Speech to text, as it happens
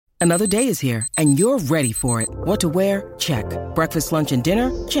Another day is here, and you're ready for it. What to wear? Check. Breakfast, lunch, and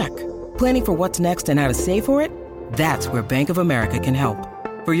dinner? Check. Planning for what's next and how to save for it? That's where Bank of America can help.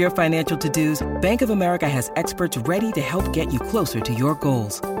 For your financial to-dos, Bank of America has experts ready to help get you closer to your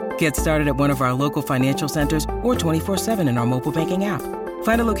goals. Get started at one of our local financial centers or 24/7 in our mobile banking app.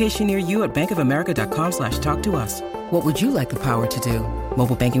 Find a location near you at bankofamerica.com/talktous. What would you like the power to do?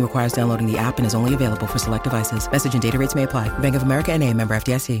 Mobile banking requires downloading the app and is only available for select devices. Message and data rates may apply. Bank of America N.A., member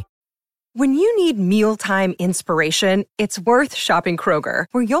FDIC. When you need mealtime inspiration, it's worth shopping Kroger,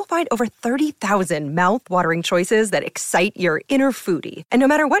 where you'll find over 30,000 mouth-watering choices that excite your inner foodie. And no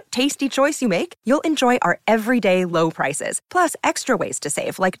matter what tasty choice you make, you'll enjoy our everyday low prices, plus extra ways to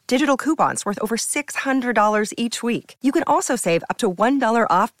save, like digital coupons worth over $600 each week. You can also save up to $1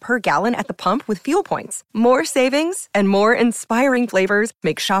 off per gallon at the pump with fuel points. More savings and more inspiring flavors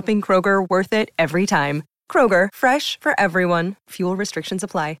make shopping Kroger worth it every time. Kroger, fresh for everyone. Fuel restrictions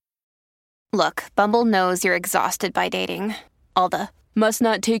apply. Look, Bumble knows you're exhausted by dating. All the, must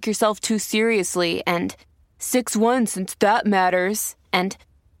not take yourself too seriously, and 6'1" since that matters, and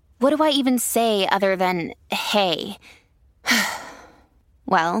what do I even say other than, hey?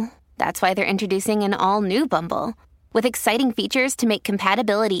 Well, that's why they're introducing an all-new Bumble, with exciting features to make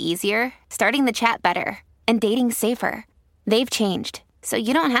compatibility easier, starting the chat better, and dating safer. They've changed, so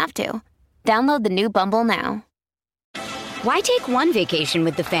you don't have to. Download the new Bumble now. Why take one vacation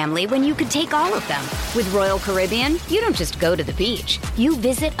with the family when you could take all of them? With Royal Caribbean, you don't just go to the beach. You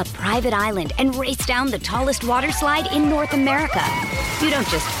visit a private island and race down the tallest water slide in North America. You don't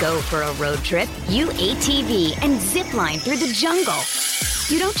just go for a road trip. You ATV and zip line through the jungle.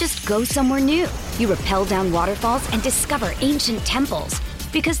 You don't just go somewhere new. You rappel down waterfalls and discover ancient temples.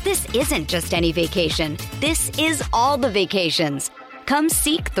 Because this isn't just any vacation. This is all the vacations. Come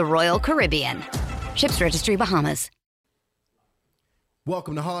seek the Royal Caribbean. Ships Registry, Bahamas.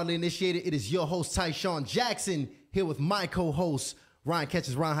 Welcome to Hardly Initiated. It is your host, Tyshawn Jackson, here with my co-host, Ryan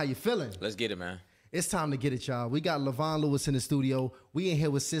Catches. Ryan, how you feeling? Let's get it, man. It's time to get it, y'all. We got LaVon Lewis in the studio. We in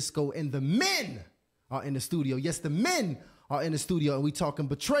here with Cisco, and the men are in the studio. Yes, the men are in the studio, and we talking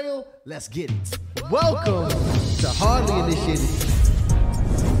Betrayal. Let's get it. Welcome to Hardly Initiated.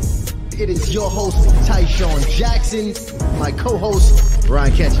 It is your host, Tyshawn Jackson, my co-host,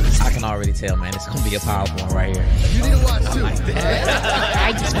 Ryan Catches. I can already tell, man. It's going to be a powerful one right here. You need to watch, too.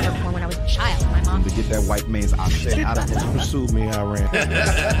 I just remember porn when I was a child. My mom... To get that white man's option out of him. Pursued me, I ran.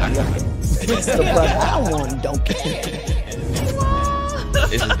 It's the blood I want, don't care.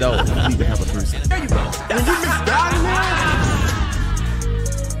 This is dope. You need to have a threesome. There you go. When you miss God, man.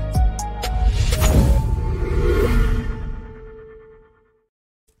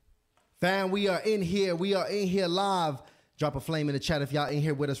 Fam, we are in here. We are in here live. Drop a flame in the chat if y'all in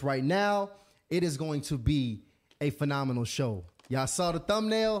here with us right now. It is going to be a phenomenal show. Y'all saw the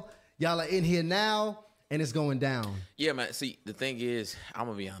thumbnail. Y'all are in here now, and it's going down. Yeah, man. See, the thing is, I'm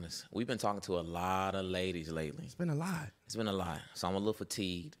going to be honest. We've been talking to a lot of ladies lately. It's been a lot. It's been a lot. So I'm a little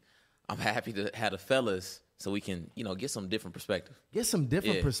fatigued. I'm happy to have the fellas so we can, get some different perspective. Get some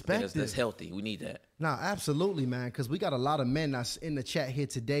different perspective. That's healthy. We need that. Nah, absolutely, man, because we got a lot of men that's in the chat here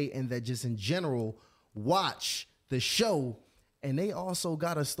today and that just in general watch the show, and they also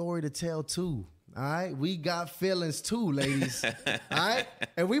got a story to tell too. All right, we got feelings too, ladies. All right,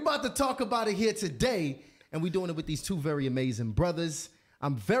 and we about to talk about it here today, and we doing it with these two very amazing brothers.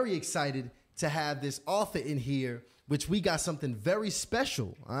 I'm very excited to have this author in here, which we got something very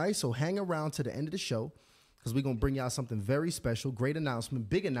special. All right, so hang around to the end of the show because we're gonna bring y'all something very special, great announcement,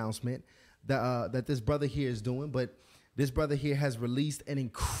 big announcement that this brother here is doing. But this brother here has released an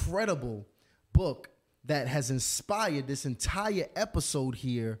incredible book that has inspired this entire episode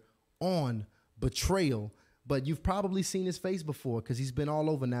here on Betrayal. But you've probably seen his face before because he's been all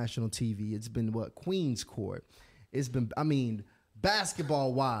over national TV. It's been Queen's Court. It's been,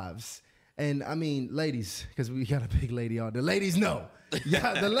 Basketball Wives. And ladies, because we got a big lady on. The ladies know.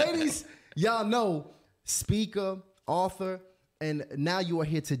 Yeah, the ladies, y'all know, speaker, author, and now you are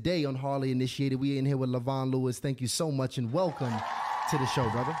here today on Hardly Initiated. We in here with LaVon Lewis. Thank you so much and welcome to the show,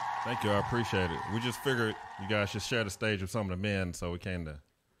 brother. Thank you. I appreciate it. We just figured you guys should share the stage with some of the men, so we came to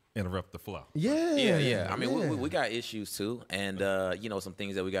interrupt the flow. Yeah. We got issues too, and some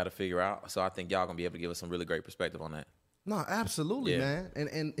things that we got to figure out. So I think y'all gonna be able to give us some really great perspective on that. No, absolutely, man.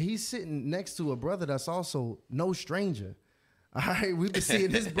 And he's sitting next to a brother that's also no stranger. All right, we've been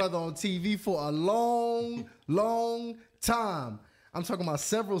seeing this brother on TV for a long, long time. I'm talking about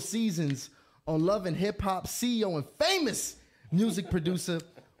several seasons on Love and Hip Hop, CEO and famous music producer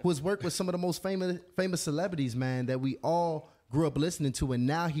who has worked with some of the most famous celebrities, man, that we all grew up listening to. And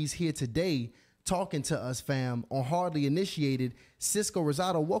now he's here today talking to us, fam, on Hardly Initiated. Cisco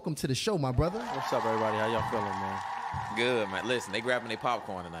Rosado, welcome to the show, my brother. What's up, everybody? How y'all feeling, man? Good, man. Listen, they grabbing their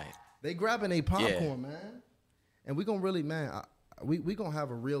popcorn tonight. They grabbing a popcorn, man. And we're going to really, man, we going to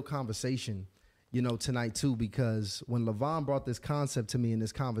have a real conversation, you know, tonight too, because when LaVon brought this concept to me and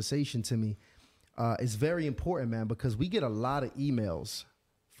this conversation to me, it's very important, man, because we get a lot of emails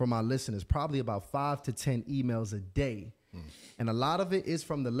from our listeners, probably about 5 to 10 emails a day. And a lot of it is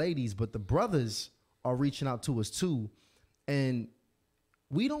from the ladies, but the brothers are reaching out to us too. And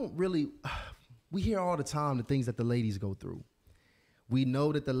we don't really, we hear all the time the things that the ladies go through. We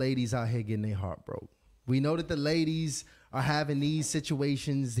know that the ladies out here getting their heart broke. We know that the ladies are having these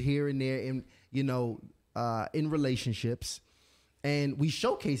situations here and there in, you know, in relationships. And we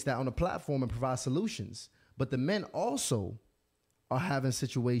showcase that on the platform and provide solutions. But the men also are having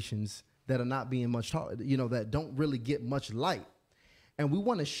situations that are not being much taught, you know, that don't really get much light. And we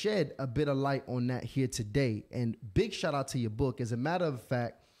want to shed a bit of light on that here today. And big shout out to your book. As a matter of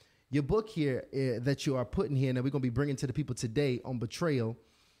fact, your book here that you are putting here and that we're going to be bringing to the people today on Betrayal.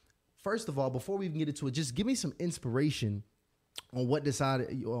 First of all, before we even get into it, just give me some inspiration on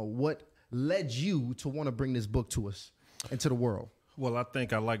what led you to want to bring this book to us and to the world. Well, I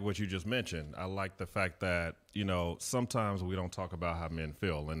think I like what you just mentioned. I like the fact that, you know, sometimes we don't talk about how men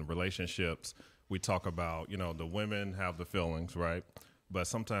feel. In relationships, we talk about, you know, the women have the feelings, right? But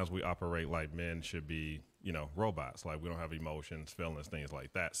sometimes we operate like men should be, you know, robots. Like we don't have emotions, feelings, things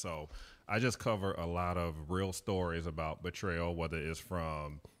like that. So I just cover a lot of real stories about betrayal, whether it's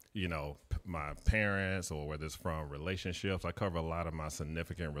from, you know, my parents or whether it's from relationships. I cover a lot of my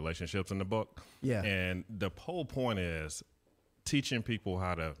significant relationships in the book. Yeah. And the whole point is teaching people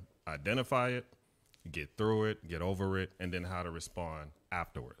how to identify it, get through it, get over it, and then how to respond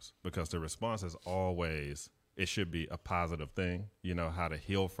afterwards. Because the response is always, it should be a positive thing, you know, how to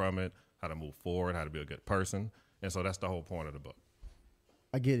heal from it, how to move forward, how to be a good person. And so that's the whole point of the book.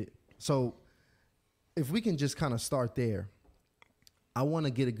 I get it. So if we can just kind of start there, I want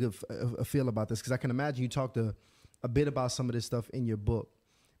to get a good a feel about this because I can imagine you talked a bit about some of this stuff in your book.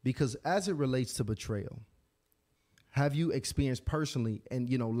 Because as it relates to betrayal, have you experienced personally and,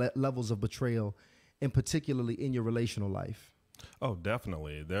 you know, levels of betrayal, and particularly in your relational life? Oh,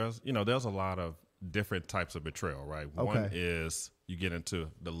 definitely. There's a lot of different types of betrayal, right? Okay. One is you get into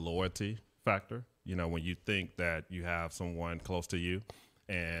the loyalty factor. You know, when you think that you have someone close to you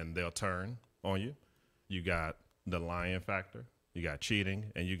and they'll turn on you. You got the lying factor. You got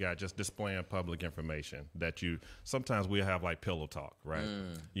cheating, and you got just displaying public information that sometimes we have like pillow talk, right?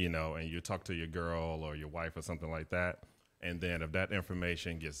 You know, and you talk to your girl or your wife or something like that. And then if that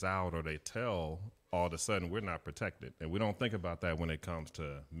information gets out or they tell, all of a sudden we're not protected. And we don't think about that when it comes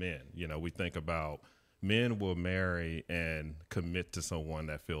to men. You know, we think about men will marry and commit to someone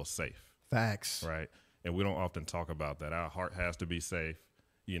that feels safe. Facts. Right. And we don't often talk about that. Our heart has to be safe.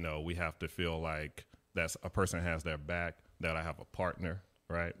 You know, we have to feel like that's a person has their back, that I have a partner,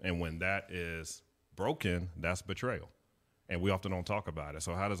 right? And when that is broken, that's betrayal. And we often don't talk about it.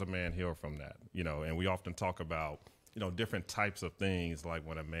 So how does a man heal from that? You know, and we often talk about, you know, different types of things, like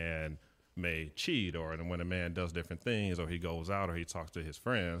when a man may cheat or when a man does different things or he goes out or he talks to his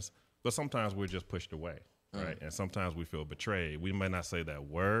friends. But sometimes we're just pushed away, right? And sometimes we feel betrayed. We may not say that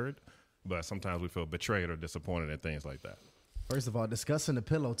word, but sometimes we feel betrayed or disappointed and things like that. First of all, discussing the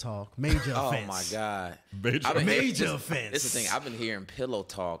pillow talk, major offense. Oh, my God. Major offense. This is the thing. I've been hearing pillow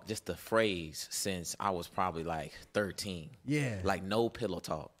talk, just the phrase, since I was probably like 13. Yeah. Like no pillow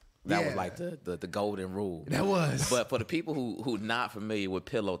talk. That was like the golden rule. That was. But for the people who not familiar with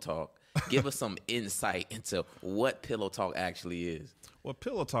pillow talk, give us some insight into what pillow talk actually is. Well,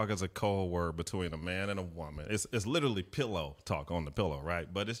 pillow talk is a code word between a man and a woman. It's literally pillow talk on the pillow,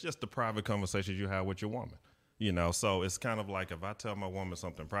 right? But it's just the private conversations you have with your woman. You know, so it's kind of like if I tell my woman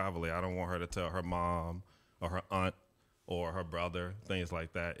something privately, I don't want her to tell her mom or her aunt or her brother, things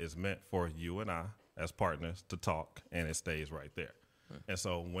like that. It's meant for you and I as partners to talk, and it stays right there. And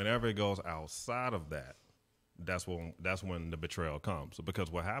so whenever it goes outside of that, that's when the betrayal comes. Because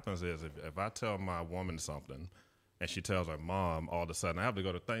what happens is if I tell my woman something and she tells her mom, all of a sudden I have to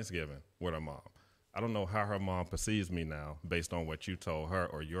go to Thanksgiving with her mom. I don't know how her mom perceives me now based on what you told her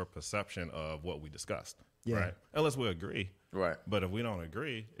or your perception of what we discussed. Yeah. Right. Unless we agree. Right. But if we don't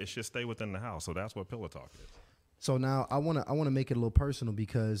agree, it should stay within the house. So that's what pillow talk is. So now I wanna make it a little personal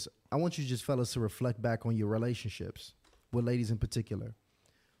because I want you just fellas to reflect back on your relationships with ladies in particular.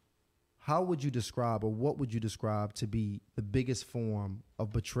 How would you describe or what would you describe to be the biggest form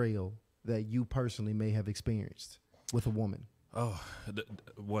of betrayal that you personally may have experienced with a woman? Oh,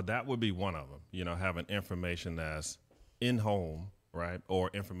 well, that would be one of them. You know, having information that's in home right? Or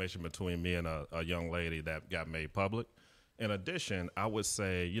information between me and a young lady that got made public. In addition, I would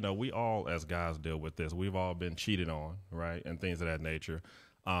say, you know, we all as guys deal with this. We've all been cheated on, right? And things of that nature.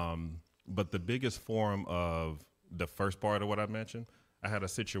 But the biggest form of the first part of what I mentioned, I had a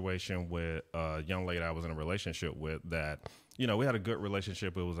situation with a young lady I was in a relationship with that, you know, we had a good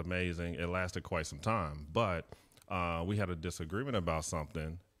relationship. It was amazing. It lasted quite some time. But we had a disagreement about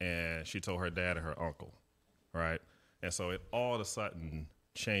something, and she told her dad and her uncle, right? And so it all of a sudden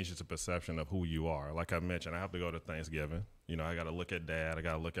changes the perception of who you are. Like I mentioned, I have to go to Thanksgiving. You know, I got to look at dad. I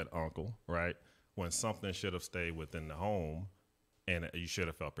got to look at uncle, right? When something should have stayed within the home, and you should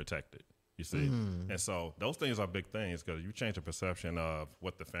have felt protected. You see? And so those things are big things because you change the perception of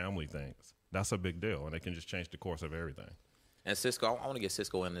what the family thinks. That's a big deal, and it can just change the course of everything. And Cisco, I want to get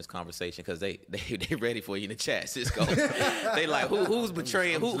Cisco in this conversation because they ready for you in the chat. Cisco, they like who's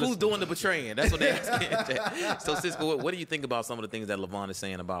betraying, who's doing the betraying. That's what they asking. So Cisco, what do you think about some of the things that Levon is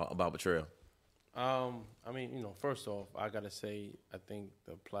saying about betrayal? I mean, you know, first off, I gotta say, I think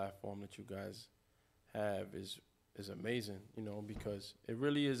the platform that you guys have is amazing. You know, because it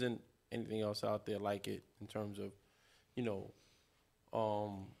really isn't anything else out there like it in terms of, you know,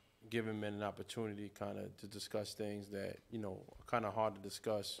 giving men an opportunity kind of to discuss things that, you know, are kind of hard to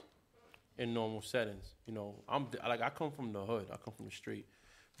discuss in normal settings. You know, I come from the hood. I come from the street.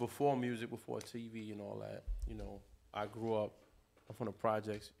 Before music, before TV and all that, you know, I'm from the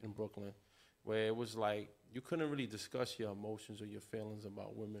projects in Brooklyn where it was like you couldn't really discuss your emotions or your feelings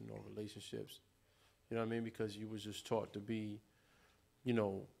about women or relationships. You know what I mean? Because you was just taught to be, you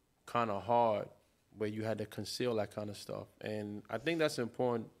know, kind of hard, where you had to conceal that kind of stuff. And I think that's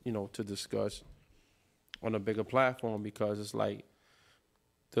important, you know, to discuss on a bigger platform because it's like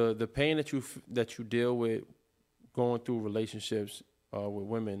the pain that you deal with going through relationships with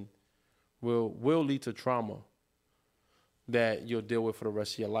women will lead to trauma that you'll deal with for the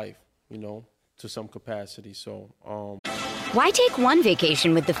rest of your life, you know, to some capacity. So, Why take one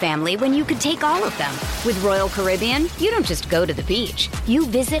vacation with the family when you could take all of them? With Royal Caribbean, you don't just go to the beach. You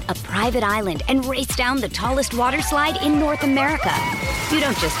visit a private island and race down the tallest water slide in North America. You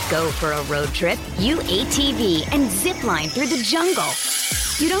don't just go for a road trip. You ATV and zip line through the jungle.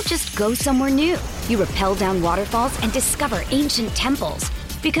 You don't just go somewhere new. You rappel down waterfalls and discover ancient temples.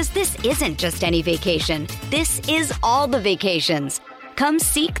 Because this isn't just any vacation. This is all the vacations. Come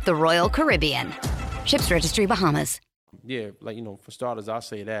seek the Royal Caribbean. Ships Registry, Bahamas. Yeah, like, you know, for starters, I'll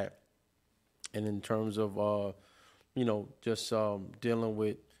say that. And in terms of, you know, just dealing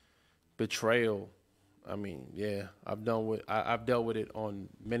with betrayal, I mean, yeah, I've dealt with it on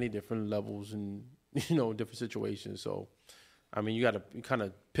many different levels and, you know, different situations. So, I mean, you kind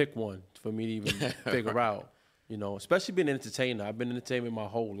of pick one for me to even figure out, you know, especially being an entertainer. I've been in entertainment my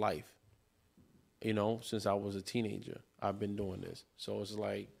whole life, you know, since I was a teenager. I've been doing this. So it's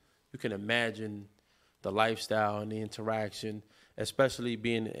like you can imagine the lifestyle and the interaction, especially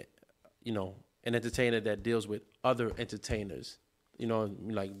being, you know, an entertainer that deals with other entertainers, you know,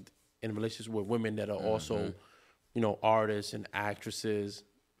 like in relationships with women that are also, you know, artists and actresses.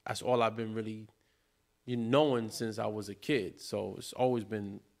 That's all I've been really knowing since I was a kid. So it's always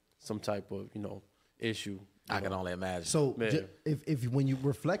been some type of, you know, issue. I can only imagine. So if when you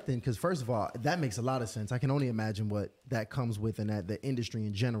reflecting, because first of all, that makes a lot of sense. I can only imagine what that comes with and that the industry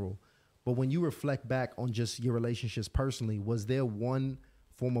in general. But when you reflect back on just your relationships personally, was there one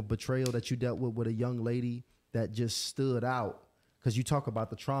form of betrayal that you dealt with a young lady that just stood out? Because you talk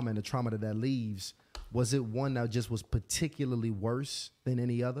about the trauma and the trauma that leaves. Was it one that just was particularly worse than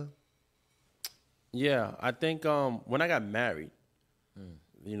any other? Yeah, I think when I got married,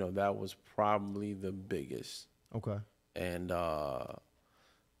 you know, that was probably the biggest. Okay. And,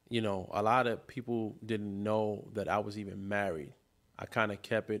 you know, a lot of people didn't know that I was even married. I kind of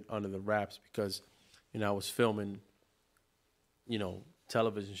kept it under the wraps because, you know, I was filming, you know,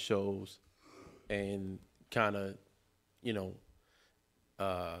 television shows and kind of, you know,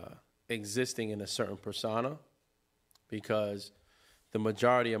 existing in a certain persona because the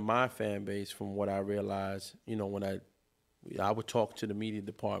majority of my fan base, from what I realized, you know, when I would talk to the media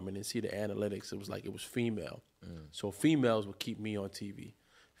department and see the analytics, it was female. So females would keep me on TV.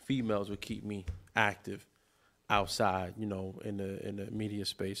 Females would keep me active outside, you know, in the media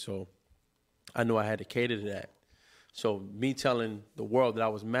space. So I knew I had to cater to that. So me telling the world that I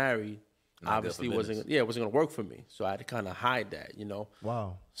was married obviously wasn't going to work for me. So I had to kind of hide that, you know.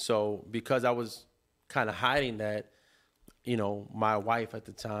 Wow. So because I was kind of hiding that, you know, my wife at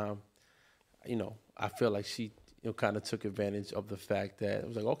the time, you know, I feel like she, you know, kind of took advantage of the fact that it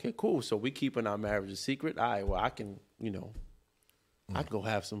was like, okay, cool. So we keeping our marriage a secret. All right, well, I can, you know, I can go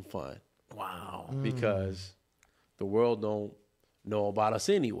have some fun. Wow. Because the world don't know about us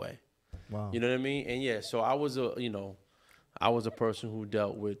anyway. Wow. You know what I mean? And yeah, so I was a person who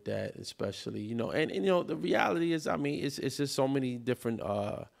dealt with that, especially, and the reality is, I mean, it's just so many different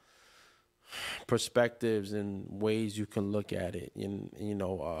perspectives and ways you can look at it. And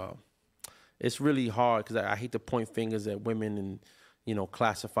it's really hard because I hate to point fingers at women and,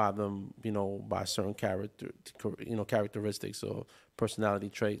 classify them, by certain characteristics or personality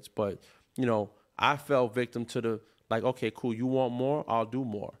traits. But, I fell victim to the, like, okay, cool, you want more? I'll do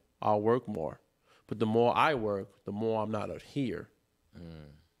more. I'll work more. But the more I work, the more I'm not here.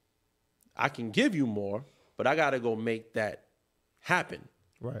 I can give you more, but I got to go make that happen.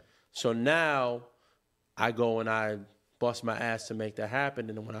 Right. So now I go and I bust my ass to make that happen.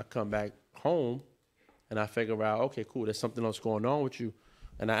 And then when I come back home and I figure out, okay, cool, there's something else going on with you.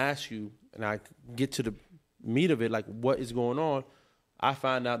 And I ask you and I get to the meat of it, like what is going on? I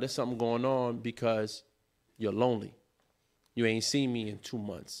find out there's something going on because you're lonely. You ain't seen me in 2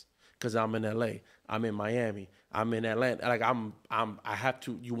 months because I'm in LA. I'm in Miami. I'm in Atlanta. Like I have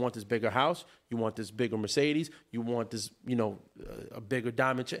to, you want this bigger house? You want this bigger Mercedes? You want this, a bigger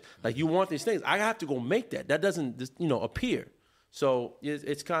diamond check? Like you want these things. I have to go make that. That doesn't just, appear. So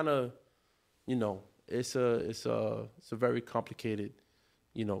it's kind of, it's a very complicated,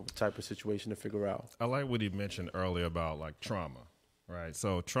 type of situation to figure out. I like what he mentioned earlier about like trauma, right?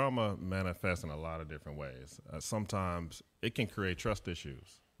 So trauma manifests in a lot of different ways. Sometimes it can create trust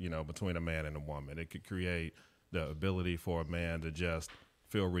issues, between a man and a woman. It could create the ability for a man to just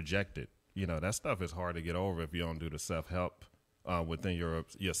feel rejected. That stuff is hard to get over if you don't do the self-help within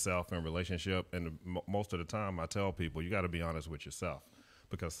yourself and relationship. And most of the time I tell people, you got to be honest with yourself,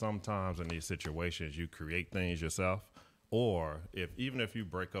 because sometimes in these situations you create things yourself. Or even if you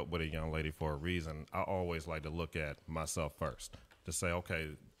break up with a young lady for a reason, I always like to look at myself first to say, okay,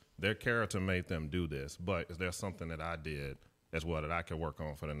 their character made them do this, but is there something that I did as well that I can work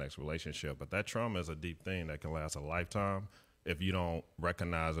on for the next relationship? But that trauma is a deep thing that can last a lifetime if you don't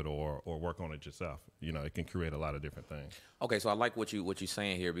recognize it or work on it yourself. It can create a lot of different things. Okay, so I like what you're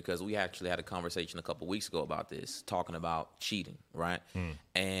saying here, because we actually had a conversation a couple weeks ago about this, talking about cheating, right?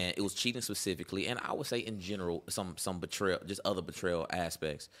 And it was cheating specifically, and I would say in general some betrayal, just other betrayal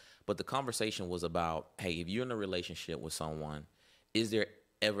aspects. But the conversation was about, hey, if you're in a relationship with someone, is there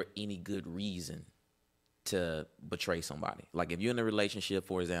ever any good reason to betray somebody? Like if you're in a relationship,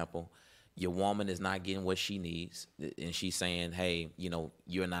 for example, your woman is not getting what she needs, and she's saying, hey,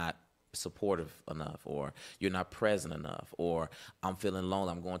 you're not supportive enough, or you're not present enough, or I'm feeling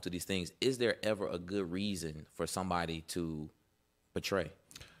lonely, I'm going through these things. Is there ever a good reason for somebody to betray?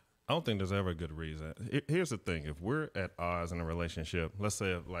 I don't think there's ever a good reason. Here's the thing. If we're at odds in a relationship, let's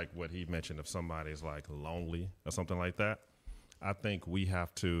say like what he mentioned, if somebody's like lonely or something like that, I think we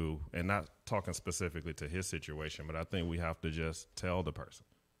have to, and not talking specifically to his situation, but I think we have to just tell the person.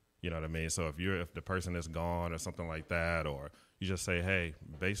 You know what I mean? So if the person is gone or something like that, or you just say, hey,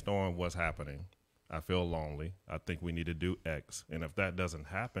 based on what's happening, I feel lonely. I think we need to do X. And if that doesn't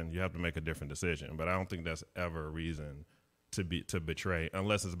happen, you have to make a different decision. But I don't think that's ever a reason to betray,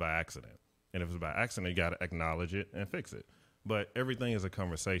 unless it's by accident. And if it's by accident, you got to acknowledge it and fix it. But everything is a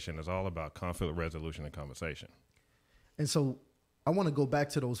conversation. It's all about conflict resolution and conversation. And so I want to go back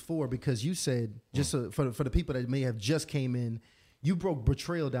to those four, because you said, just for the people that may have just came in, you broke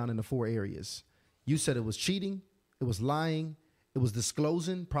betrayal down into 4 areas. You said it was cheating, it was lying, it was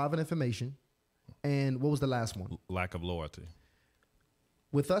disclosing private information, and what was the last one? Lack of loyalty.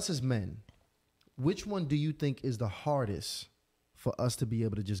 With us as men, which one do you think is the hardest for us to be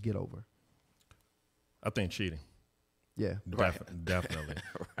able to just get over? I think cheating. Yeah. Definitely.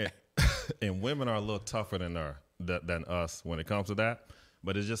 Right. And women are a little tougher than us when it comes to that.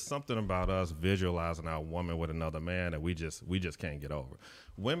 But it's just something about us visualizing our woman with another man that we just can't get over.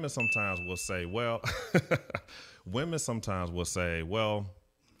 Women sometimes will say, well,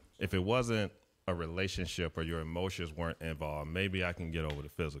 if it wasn't a relationship or your emotions weren't involved, maybe I can get over the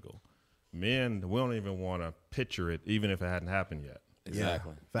physical. Men, we don't even want to picture it, even if it hadn't happened yet.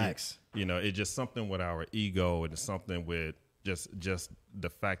 Exactly. Yeah. Facts. It's just something with our ego, and it's something with just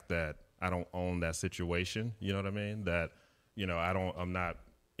the fact that I don't own that situation. You know what I mean? That, I'm not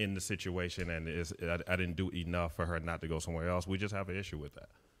in the situation, and I didn't do enough for her not to go somewhere else. We just have an issue with that.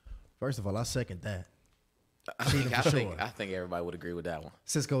 First of all, I second that. I think everybody would agree with that one.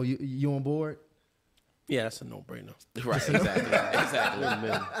 Cisco, you on board? Yeah, that's a no-brainer. Right,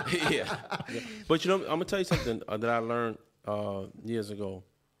 exactly. Yeah. But, I'm going to tell you something that I learned years ago.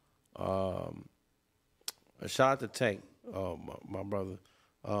 Shout out to Tank, my brother.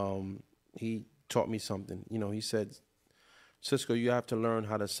 He taught me something. He said, Cisco, you have to learn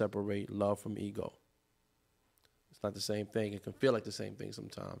how to separate love from ego. It's not the same thing. It can feel like the same thing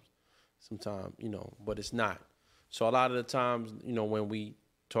sometimes, but it's not. So a lot of the times, when we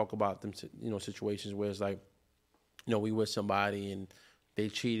talk about them, situations where it's like, we with somebody and they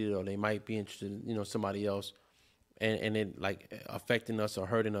cheated or they might be interested in, somebody else and it like affecting us or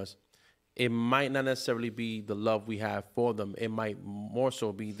hurting us, it might not necessarily be the love we have for them. It might more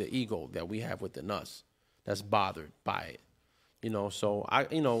so be the ego that we have within us that's bothered by it. So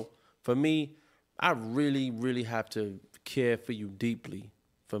for me, I really, really have to care for you deeply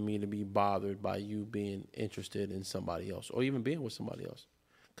for me to be bothered by you being interested in somebody else or even being with somebody else.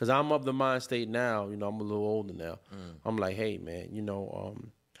 Because I'm of the mind state now, I'm a little older now. I'm like, hey, man,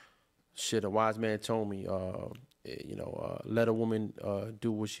 a wise man told me, let a woman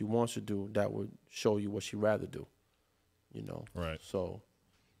do what she wants to do. That would show you what she'd rather do, Right. So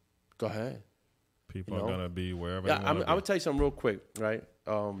go ahead. People are going to be wherever Yeah, they I'm want going to tell you something real quick, right?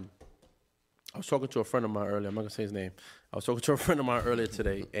 I was talking to a friend of mine earlier. I'm not going to say his name. I was talking to a friend of mine earlier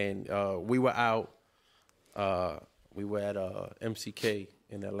today, and we were out. We were at MCK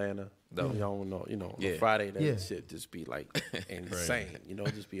in Atlanta. Y'all don't know, on Friday, that shit just be like insane.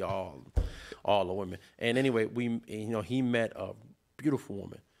 Just be all the women. And anyway, he met a beautiful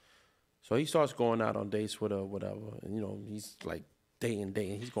woman. So he starts going out on dates with her, whatever. And, he's like dating.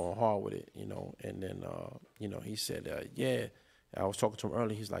 He's going hard with it, And then, he said, I was talking to him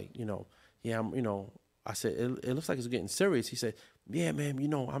earlier. He's like, I said, it looks like it's getting serious. He said, yeah, man,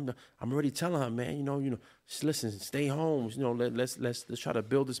 I'm already telling her, man, listen, stay home. Let's try to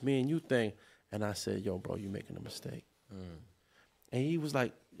build this me and you thing. And I said, yo, bro, you're making a mistake. And he was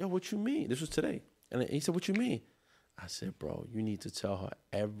like, yo, what you mean? This was today. And he said, what you mean? I said, bro, you need to tell her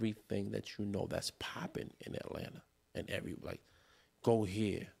everything that you know that's popping in Atlanta. And go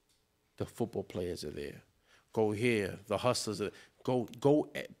here. The football players are there. Go here. The hustlers are there.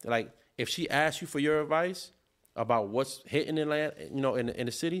 Go, if she asks you for your advice about what's hitting in Atlanta, in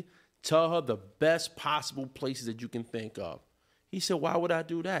the city, tell her the best possible places that you can think of. He said, why would I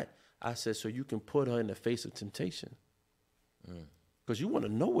do that? I said, so you can put her in the face of temptation. Because you want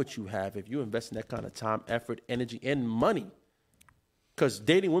to know what you have if you invest in that kind of time, effort, energy, and money. Because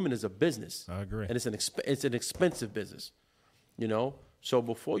dating women is a business. I agree. And it's an expensive business, So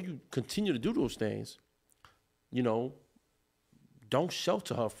before you continue to do those things, don't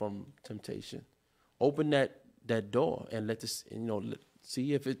shelter her from temptation. Open that door and let this,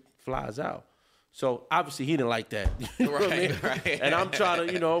 see if it flies out. So obviously he didn't like that. Right. And I'm trying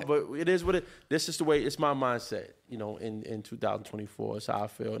to, but it is what this is the way, it's my mindset, in 2024. It's how I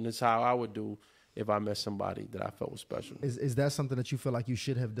feel. And it's how I would do if I met somebody that I felt was special. Is that something that you feel like you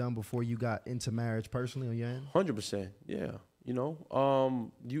should have done before you got into marriage personally on your end? 100%. Yeah.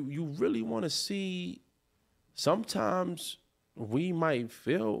 You really want to see, sometimes we might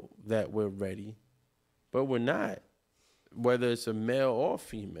feel that we're ready, but we're not, whether it's a male or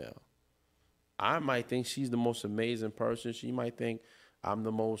female. I might think she's the most amazing person. She might think I'm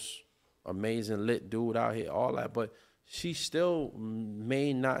the most amazing lit dude out here, all that. But she still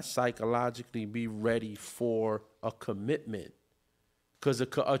may not psychologically be ready for a commitment. Because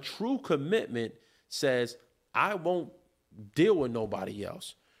a true commitment says, I won't deal with nobody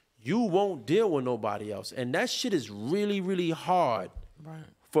else. You won't deal with nobody else. And that shit is really, really hard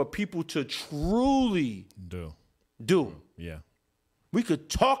for people to truly do. Yeah. We could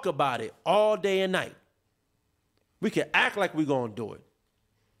talk about it all day and night. We could act like we're going to do it.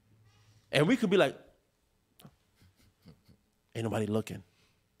 And we could be like, ain't nobody looking.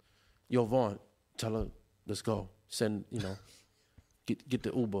 Yo, Vaughn, tell her, let's go. Send, get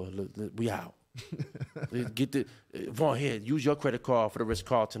the Uber. We out. Get the Vaughn here. Use your credit card for the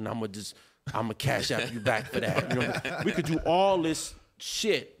Ritz-Carlton. I'm gonna cash out you back for that. We could do all this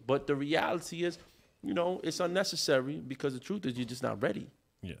shit, but the reality is, it's unnecessary because the truth is you're just not ready.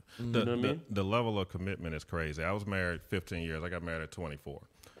 Yeah, you know what I mean? The level of commitment is crazy. I was married 15 years. I got married at 24.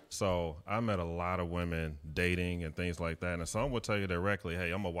 So I met a lot of women dating and things like that, and some will tell you directly,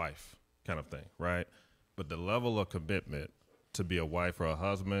 "Hey, I'm a wife," kind of thing, right? But the level of commitment to be a wife or a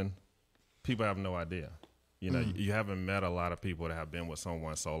husband, people have no idea. You haven't met a lot of people that have been with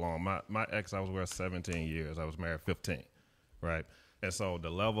someone so long. My ex, I was with 17 years. I was married 15, right? And so the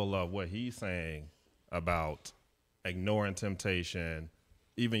level of what he's saying about ignoring temptation,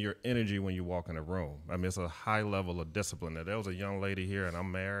 even your energy when you walk in a room. I mean, it's a high level of discipline. If there was a young lady here and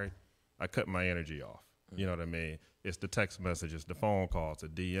I'm married, I cut my energy off. You know what I mean? It's the text messages, the phone calls, the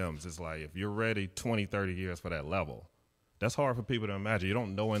DMs. It's like if you're ready 20, 30 years for that level, that's hard for people to imagine. You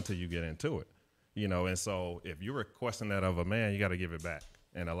don't know until you get into it. And so if you're requesting that of a man, you got to give it back.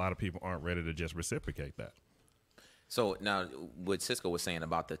 And a lot of people aren't ready to just reciprocate that. So now, what Cisco was saying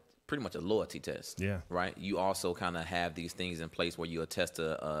about the pretty much a loyalty test. Yeah. Right. You also kind of have these things in place where you attest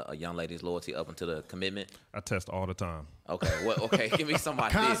to a young lady's loyalty up until the commitment. I test all the time. Okay. Well, okay. Give me some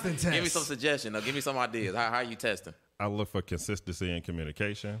ideas. Constant test. Give me some suggestions. Give me some ideas. How are you testing? I look for consistency in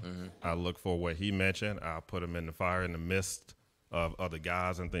communication. I look for what he mentioned. I put him in the fire in the midst of other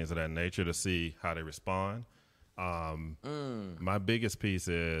guys and things of that nature to see how they respond. My biggest piece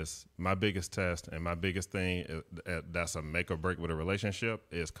is my biggest test and my biggest thing that's a make or break with a relationship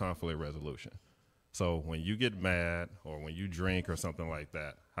is conflict resolution. So when you get mad or when you drink or something like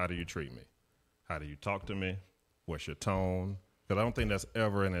that, how do you treat me? How do you talk to me? What's your tone? Because I don't think that's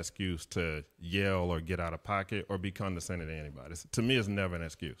ever an excuse to yell or get out of pocket or be condescending to anybody. To me, it's never an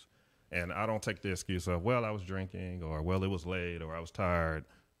excuse. And I don't take the excuse of, well, I was drinking or, well, it was late or I was tired.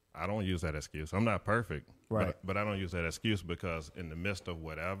 I don't use that excuse. I'm not perfect, right? But I don't use that excuse because in the midst of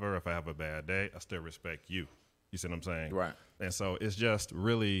whatever, if I have a bad day, I still respect you. You see what I'm saying? Right. And so it's just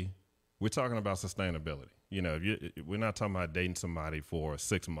really, we're talking about sustainability. You know, we're not talking about dating somebody for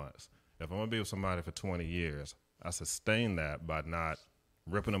 6 months. If I'm going to be with somebody for 20 years, I sustain that by not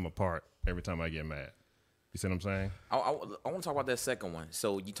ripping them apart every time I get mad. You see what I'm saying? I want to talk about that second one.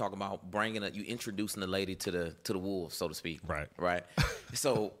 So you talk about you introducing the lady to the wolves, so to speak. Right. Right.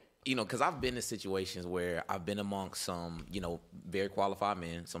 So, because I've been in situations where I've been amongst some, very qualified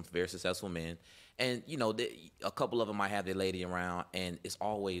men, some very successful men. And, a couple of them might have their lady around, and it's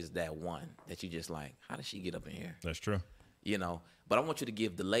always that one that you just like, how did she get up in here? That's true. But I want you to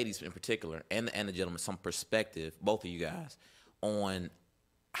give the ladies in particular and the gentlemen some perspective, both of you guys, on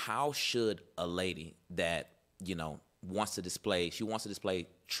how should a lady that, wants to display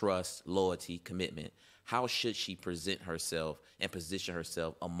trust, loyalty, commitment, how should she present herself and position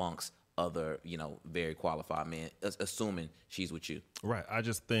herself amongst other, very qualified men, assuming she's with you? Right. I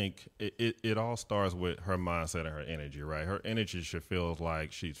just think it all starts with her mindset and her energy, right? Her energy should feel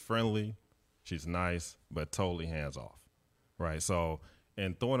like she's friendly, she's nice, but totally hands off, right? So,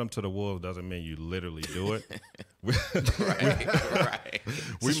 and throwing them to the wolves doesn't mean you literally do it. Right.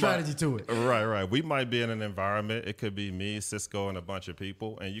 It's a strategy to it. Right. We might be in an environment. It could be me, Cisco, and a bunch of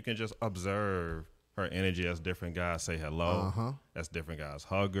people, and you can just observe her energy as different guys say hello, as different guys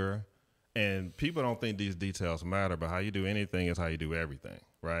hug her. And people don't think these details matter, but how you do anything is how you do everything,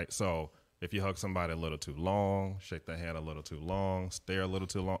 right? So if you hug somebody a little too long, shake their hand a little too long, stare a little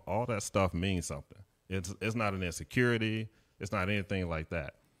too long, all that stuff means something. It's not an insecurity. It's not anything like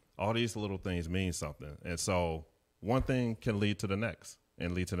that. All these little things mean something. And so one thing can lead to the next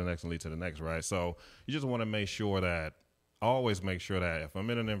and lead to the next and lead to the next, right? So you just want to always make sure that if I'm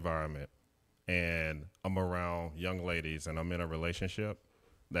in an environment and I'm around young ladies and I'm in a relationship,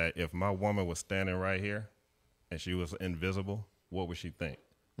 that if my woman was standing right here and she was invisible, what would she think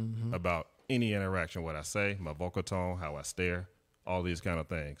about any interaction, what I say, my vocal tone, how I stare, all these kind of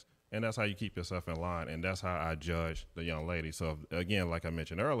things. And that's how you keep yourself in line, and that's how I judge the young lady. So, again, like I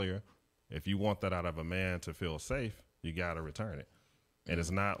mentioned earlier, if you want that out of a man to feel safe, you got to return it. And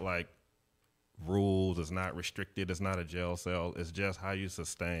it's not like rules. It's not restricted. It's not a jail cell. It's just how you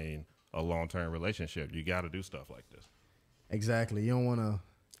sustain a long-term relationship. You got to do stuff like this. Exactly. You don't want to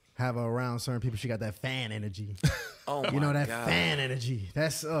have her around certain people. She got that fan energy. Oh, that God. fan energy.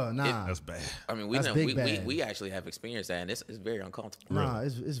 That's nah. That's bad. I mean, we actually have experienced that, and it's very uncomfortable. Nah,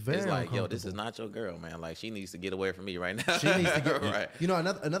 it's very It's like, uncomfortable. yo, this is not your girl, man. Like, she needs to get away from me right now. She needs to get right.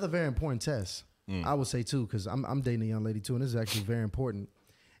 Another very important test. I would say too, because I'm dating a young lady too, and this is actually very important.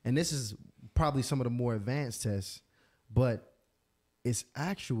 And this is probably some of the more advanced tests, but it's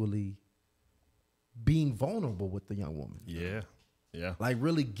actually being vulnerable with the young woman. Yeah. Like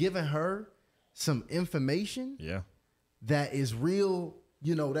really giving her some information. Yeah. That is real,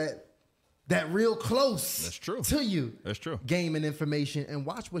 that real close. That's true. To you. That's true. Game and information, and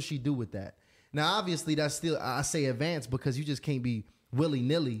watch what she do with that. Now, obviously, that's still, I say advanced because you just can't be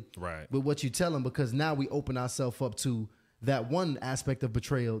willy-nilly with what you tell them, because now we open ourselves up to that one aspect of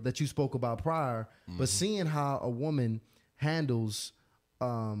betrayal that you spoke about prior. But seeing how a woman handles,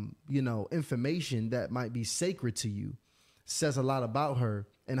 information that might be sacred to you says a lot about her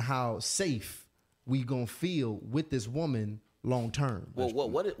and how safe we gonna feel with this woman long term. Well,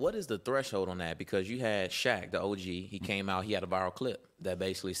 what is the threshold on that? Because you had Shaq, the OG. He came out. He had a viral clip that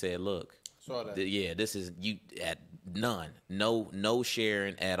basically said, "Look, this is you at none, no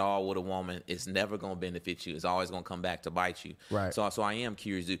sharing at all with a woman. It's never gonna benefit you. It's always gonna come back to bite you." Right. So I am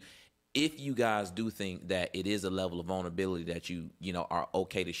curious, if you guys do think that it is a level of vulnerability that you are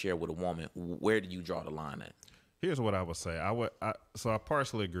okay to share with a woman, where do you draw the line at? Here's what I would say. I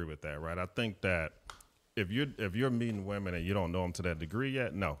partially agree with that, right? I think that if you're meeting women and you don't know them to that degree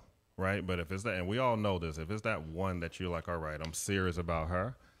yet, no, right? But if it's that, and we all know this, if it's that one that you're like, all right, I'm serious about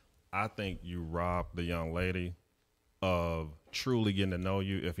her, I think you rob the young lady of truly getting to know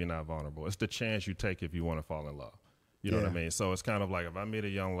you if you're not vulnerable. It's the chance you take if you want to fall in love. You know what I mean? So it's kind of like if I meet a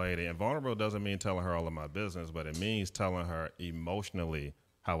young lady, and vulnerable doesn't mean telling her all of my business, but it means telling her emotionally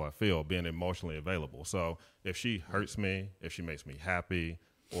how I feel, being emotionally available. So if she hurts me, if she makes me happy,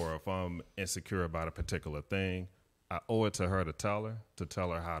 or if I'm insecure about a particular thing, I owe it to her to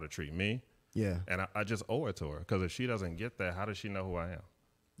tell her how to treat me. Yeah. And I just owe it to her, because if she doesn't get that, how does she know who I am?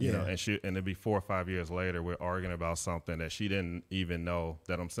 You know, and it'd be 4 or 5 years later, we're arguing about something that she didn't even know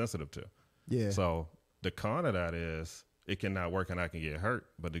that I'm sensitive to. Yeah. So the con of that is it cannot work and I can get hurt.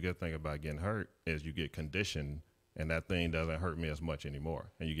 But the good thing about getting hurt is you get conditioned, and that thing doesn't hurt me as much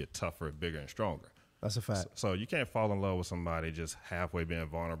anymore. And you get tougher, bigger, and stronger. That's a fact. So you can't fall in love with somebody just halfway being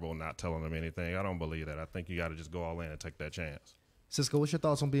vulnerable, not telling them anything. I don't believe that. I think you got to just go all in and take that chance. Cisco, what's your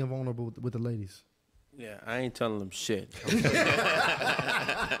thoughts on being vulnerable with the ladies? Yeah, I ain't telling them shit. God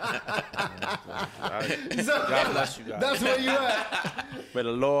bless you guys. That's where you at. May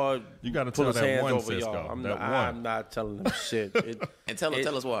the Lord you got to tell that one, Cisco. Y'all. I'm not telling them shit. And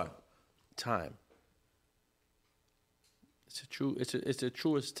tell us why. Time. It's the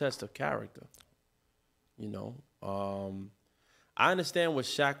truest test of character. You know, I understand what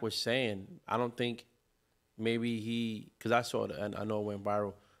Shaq was saying. I don't think maybe because I saw it and I know it went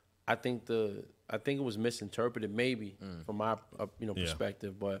viral. I think it was misinterpreted maybe from my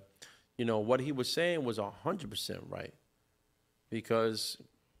perspective, but what he was saying was 100% right, because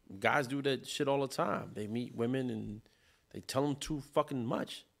guys do that shit all the time. They meet women and they tell them too fucking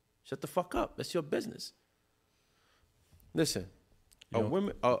much. Shut the fuck up. That's your business. Listen,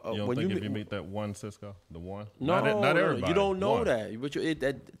 women. You don't think if you meet that one, Cisco, the one? No, not everybody. You don't know that.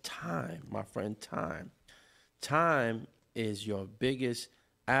 But time, my friend, time is your biggest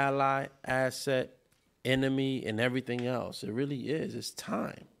ally, asset, enemy, and everything else. It really is. It's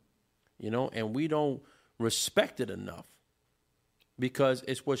time, and we don't respect it enough, because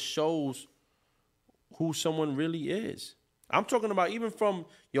it's what shows who someone really is. I'm talking about even from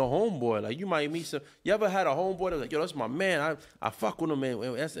your homeboy. Like, you might meet some. You ever had a homeboy that's like, yo, that's my man. I fuck with him,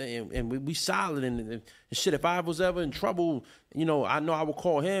 and we solid and shit. If I was ever in trouble, I know I would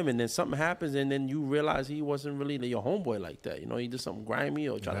call him, and then something happens, and then you realize he wasn't really your homeboy like that. He did something grimy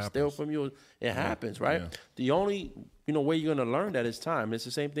or try to steal from you. It happens, right? Yeah. The only way you're gonna learn that is time. It's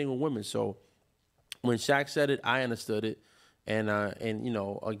the same thing with women. So when Shaq said it, I understood it, and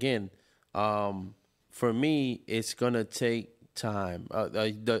again. For me, it's gonna take time.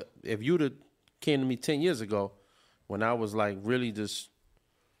 If you'd have came to me 10 years ago, when I was like really just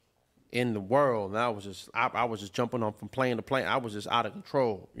in the world, and I was just jumping on from plane to plane. I was just out of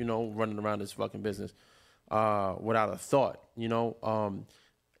control, running around this fucking business without a thought.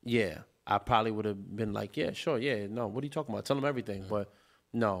 Yeah, I probably would have been like, yeah, sure, yeah, no, what are you talking about? Tell them everything. But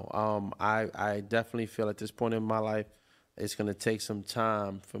no, I definitely feel at this point in my life, it's gonna take some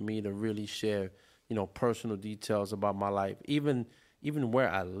time for me to really share personal details about my life, even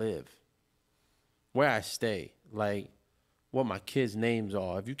where I live, where I stay, like what my kids' names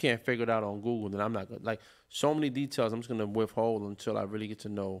are. If you can't figure it out on Google, then I'm not gonna, like, so many details I'm just gonna withhold until I really get to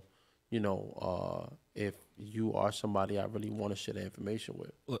know, if you are somebody I really want to share the information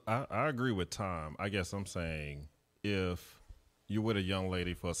with. Look, I agree with Tom. I guess I'm saying if you're with a young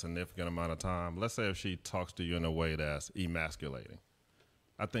lady for a significant amount of time, let's say if she talks to you in a way that's emasculating,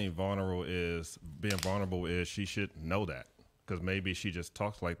 I think being vulnerable is she should know that, because maybe she just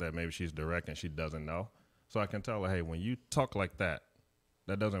talks like that. Maybe she's direct and she doesn't know. So I can tell her, hey, when you talk like that,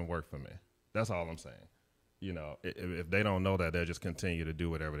 that doesn't work for me. That's all I'm saying. If they don't know that, they'll just continue to do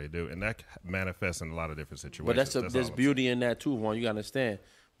whatever they do. And that manifests in a lot of different situations. But there's beauty in that too, Vaughn. You got to understand.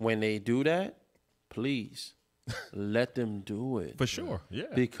 When they do that, please let them do it. For sure, yeah.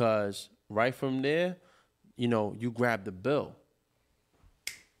 Because right from there, you grab the bill.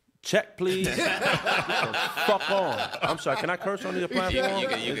 Check, please. Fuck on. I'm sorry. Can I curse on your platform? You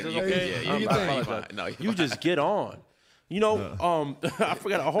can. Okay? Yeah, I apologize. You just get on. I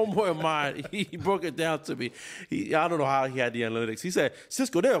forgot a homeboy of mine. He broke it down to me. I don't know how he had the analytics. He said,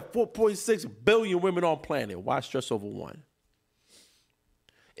 Cisco, there are 4.6 billion women on planet. Why stress over one?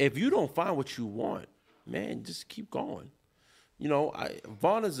 If you don't find what you want, man, just keep going.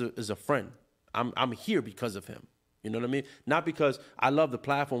 Vaughn is a friend. I'm here because of him. You know what I mean? Not because I love the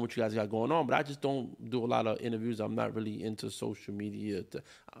platform what you guys got going on, but I just don't do a lot of interviews. I'm not really into social media.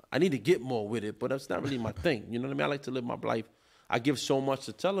 I need to get more with it, but that's not really my thing. You know what I mean? I like to live my life. I give so much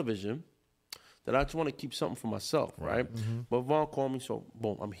to television that I just want to keep something for myself, right? Mm-hmm. But Vaughn called me, so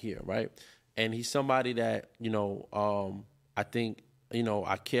boom, I'm here, right? And he's somebody that, I think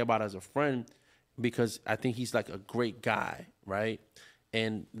I care about as a friend because I think he's like a great guy, right?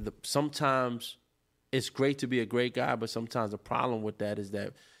 And sometimes it's great to be a great guy, but sometimes the problem with that is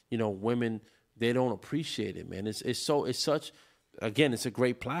that, women, they don't appreciate it, man. It's such, again, it's a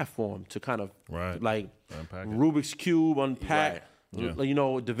great platform to kind of like unpack Rubik's Cube, unpack,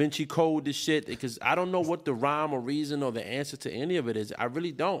 Da Vinci Code, this shit, because I don't know what the rhyme or reason or the answer to any of it is. I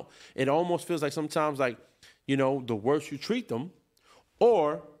really don't. It almost feels like sometimes like, the worse you treat them,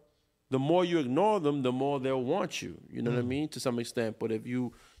 or the more you ignore them, the more they'll want you. You know what I mean? To some extent. But if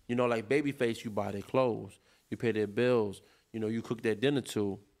you, like Babyface, you buy their clothes, you pay their bills, you cook their dinner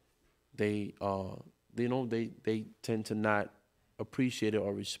too, they tend to not appreciate it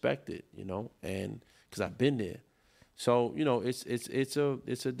or respect it, and because I've been there. So,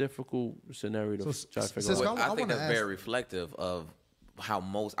 it's a difficult scenario to try to figure out. I think that's very reflective of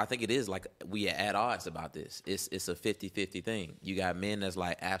how I think it is like we are at odds about this. It's a 50-50 thing. You got men that's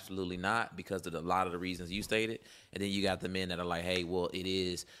like, absolutely not, because of a lot of the reasons you stated. And then you got the men that are like, hey, well, it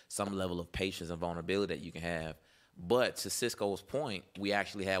is some level of patience and vulnerability that you can have. But to Cisco's point, we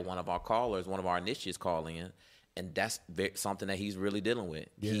actually had one of our initiates call in, and that's something that he's really dealing with.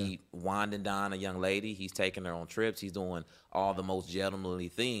 Yeah. He wined and dined a young lady. He's taking her on trips. He's doing all the most gentlemanly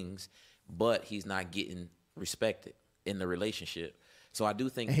things, but he's not getting respected in the relationship. So I do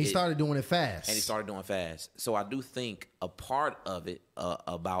think... And he started doing it fast. So I do think a part of it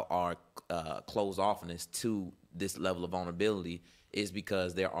about our closed offness to this level of vulnerability is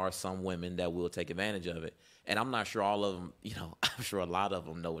because there are some women that will take advantage of it. And I'm not sure all of them, I'm sure a lot of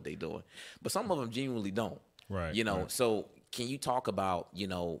them know what they're doing. But some of them genuinely don't. Right. So can you talk about,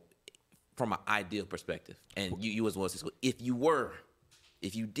 from an ideal perspective, and you as well,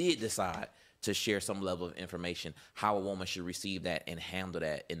 if you did decide to share some level of information, how a woman should receive that and handle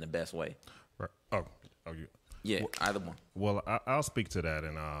that in the best way? Right. Either one. Well, I'll speak to that,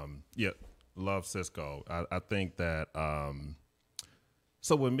 and love Cisco. I think that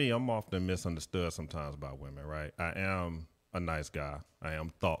so with me, I'm often misunderstood sometimes by women, right? I am a nice guy. I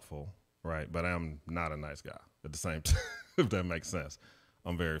am thoughtful, right? But I'm not a nice guy at the same time, if that makes sense.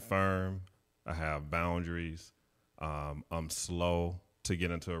 I'm very firm. I have boundaries. I'm slow to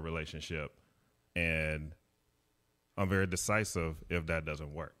get into a relationship, and I'm very decisive if that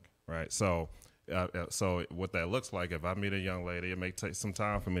doesn't work, right? So what that looks like, if I meet a young lady, it may take some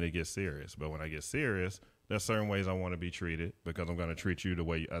time for me to get serious. But when I get serious, there's certain ways I want to be treated, because I'm going to treat you the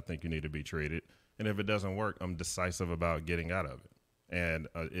way I think you need to be treated. And if it doesn't work, I'm decisive about getting out of it. And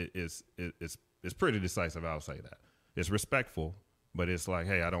it's pretty decisive, I'll say that. It's respectful, but it's like,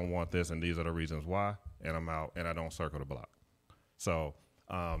 hey, I don't want this, and these are the reasons why, and I'm out, and I don't circle the block. So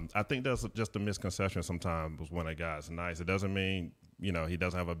I think that's just a misconception sometimes when a guy's nice. It doesn't mean, he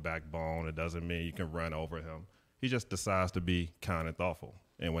doesn't have a backbone. It doesn't mean you can run over him. He just decides to be kind and thoughtful.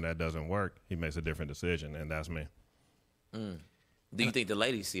 And when that doesn't work, he makes a different decision, and that's me. Do you think the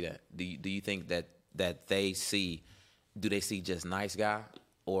ladies see that? Do you think that they see, do they see just nice guy,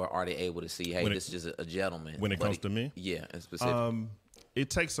 or are they able to see, hey, this is just a gentleman? When it comes to me? Yeah, in specific. It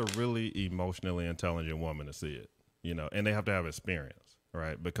takes a really emotionally intelligent woman to see it, and they have to have experience,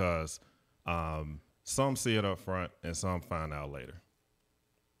 right? Because some see it up front and some find out later,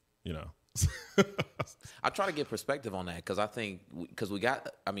 I try to get perspective on that, because I think we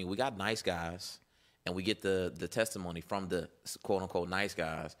got nice guys, and we get the testimony from the quote unquote nice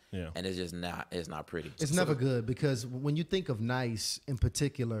guys, and it's not pretty. It's never good, because when you think of nice in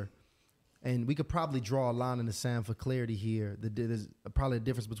particular, and we could probably draw a line in the sand for clarity here, there's probably a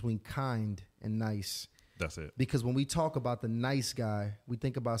difference between kind and nice. That's it. Because when we talk about the nice guy, we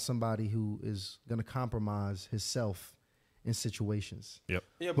think about somebody who is going to compromise himself in situations. Yep.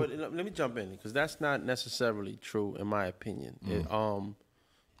 Yeah, but let me jump in, because that's not necessarily true in my opinion.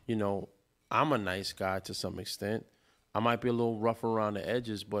 I'm a nice guy to some extent. I might be a little rough around the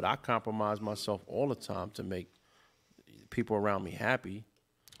edges, but I compromise myself all the time to make people around me happy.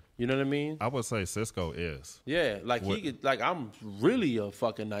 You know what I mean? I would say Cisco is. Yeah, I'm really a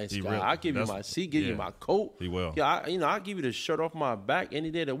fucking nice guy. Really, I give you my seat, give you my coat. He will. Yeah, I give you the shirt off my back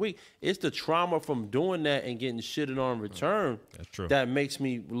any day of the week. It's the trauma from doing that and getting shitted on in return. That's true. That makes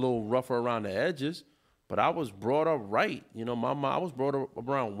me a little rougher around the edges. But I was brought up right. I was brought up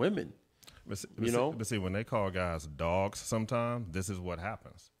around women. But see, when they call guys dogs sometimes, this is what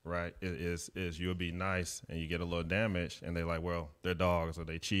happens, right? Is you'll be nice and you get a little damage, and they're like, well, they're dogs, or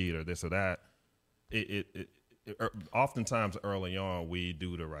they cheat, or this or that. Oftentimes early on, we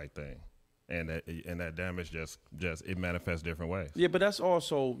do the right thing, and that damage just it manifests different ways. Yeah, but that's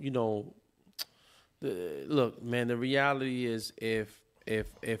also, look, man, the reality is if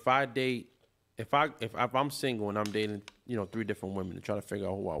I date if I'm single and I'm dating, 3 different women and try to figure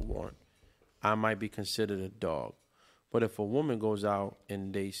out who I want, I might be considered a dog. But if a woman goes out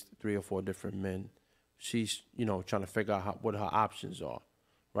and dates 3 or 4 different men, she's trying to figure out what her options are,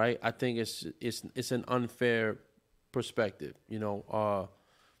 right? I think it's an unfair perspective.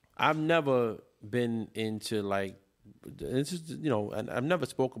 I've never been into like, it's just, and I've never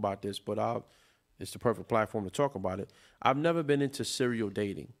spoke about this, but it's the perfect platform to talk about it. I've never been into serial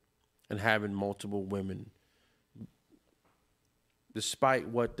dating and having multiple women, despite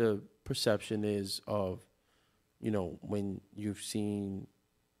what the perception is of, when you've seen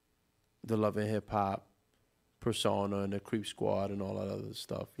the Love and Hip Hop persona and the Creep Squad and all that other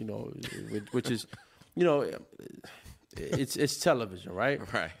stuff, which is, it's television, right?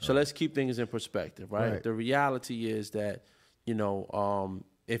 Right. So let's keep things in perspective, right? The reality is that,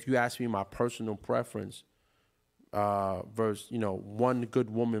 if you ask me my personal preference, versus, one good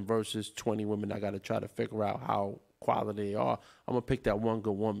woman versus 20 women, I got to try to figure out how quality they are. I'm going to pick that one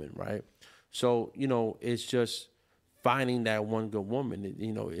good woman, right? So, it's just finding that one good woman.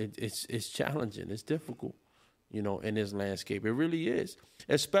 It's challenging. It's difficult, in this landscape. It really is,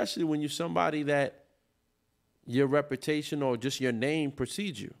 especially when you're somebody that your reputation or just your name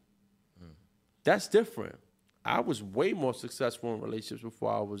precedes you. That's different. I was way more successful in relationships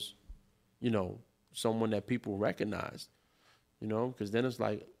before I was, someone that people recognized, because then it's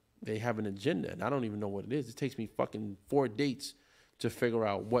like they have an agenda and I don't even know what it is. It takes me fucking 4 dates to figure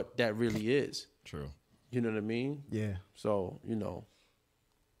out what that really is. True. You know what I mean? Yeah. So,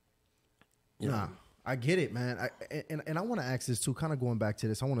 Nah, I get it, man. And I want to ask this too, kind of going back to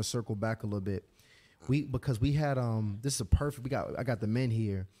this. I want to circle back a little bit. Because we had this is a perfect. I got the men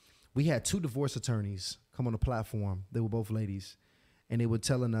here. We had 2 divorce attorneys come on the platform. They were both ladies, and they were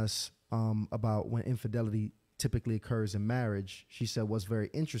telling us about when infidelity typically occurs in marriage. She said what's very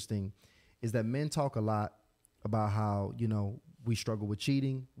interesting is that men talk a lot about how we struggle with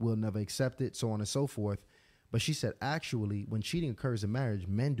cheating, we'll never accept it, so on and so forth. But she said actually when cheating occurs in marriage,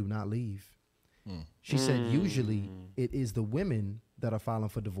 men do not leave. She said usually it is the women that are filing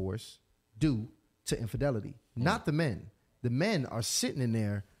for divorce due to infidelity, not the men. The men are sitting in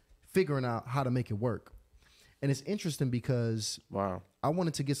there figuring out how to make it work. And it's interesting because I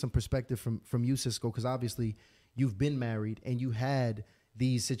wanted to get some perspective from you, Cisco, because obviously you've been married and you had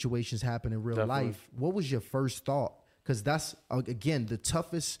these situations happen in real life. What was your first thought? Because that's, again, the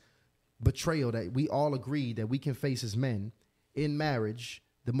toughest betrayal that we all agree that we can face as men in marriage,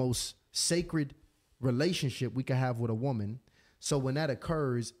 the most sacred relationship we can have with a woman. So when that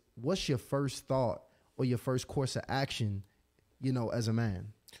occurs, what's your first thought or your first course of action, as a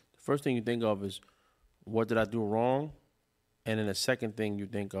man? The first thing you think of is, what did I do wrong? And then the second thing you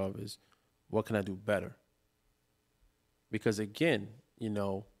think of is, what can I do better? Because again,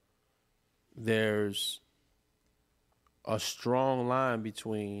 there's a strong line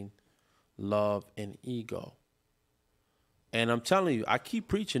between love and ego. And I'm telling you, I keep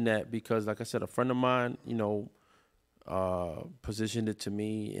preaching that because, like I said, a friend of mine, positioned it to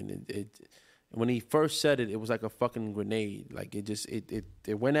me, and it when he first said it, it was like a fucking grenade. Like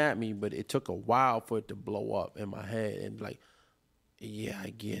it went at me, but it took a while for it to blow up in my head. And like, yeah,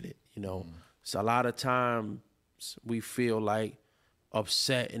 I get it. So a lot of times we feel like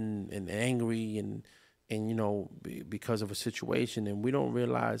upset and angry and because of a situation, and we don't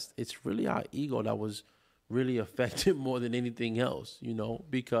realize it's really our ego that was really affected more than anything else.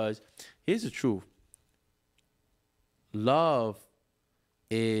 Because here's the truth: love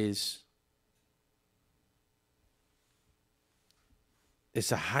is.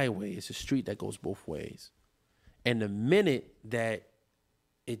 It's a highway. It's a street that goes both ways. And the minute that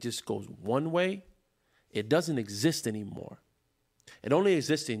it just goes one way, it doesn't exist anymore. It only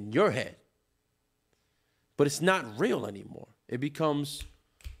exists in your head. But it's not real anymore. It becomes,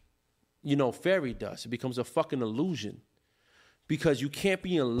 fairy dust. It becomes a fucking illusion. Because you can't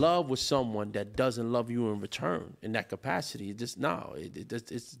be in love with someone that doesn't love you in return in that capacity. It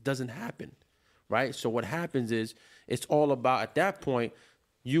doesn't happen. Right? So what happens is it's all about, at that point,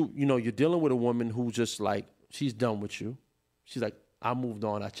 you're dealing with a woman who's just like, she's done with you. She's like, I moved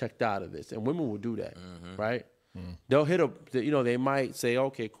on. I checked out of this. And women will do that, right? They'll hit up, they might say,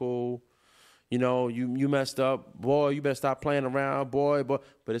 okay, cool. You messed up. Boy, you better stop playing around, boy. But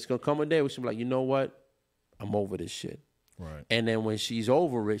it's going to come a day where she'll be like, you know what? I'm over this shit. Right. And then when she's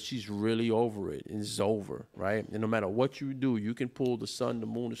over it, she's really over it. And it's over, right? And no matter what you do, you can pull the sun, the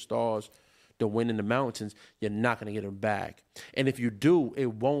moon, the stars, the wind in the mountains, you're not going to get her back. And if you do,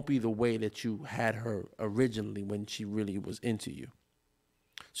 it won't be the way that you had her originally when she really was into you.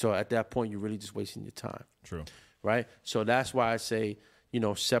 So at that point, you're really just wasting your time. True. Right? So that's why I say,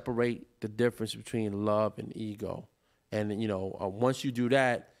 separate the difference between love and ego. And, once you do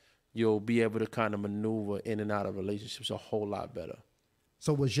that, you'll be able to kind of maneuver in and out of relationships a whole lot better.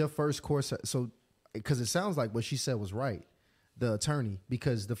 So was your first course, because it sounds like what she said was right, the attorney,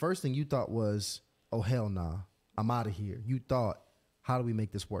 because the first thing you thought was, oh, hell nah, I'm out of here. You thought, how do we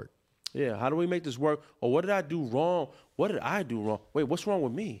make this work? Yeah, how do we make this work? Or what did I do wrong? What did I do wrong? Wait, what's wrong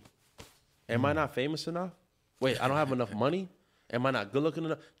with me? Am I not famous enough? Wait, I don't have enough money? Am I not good looking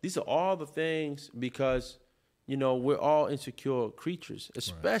enough? These are all the things because, we're all insecure creatures,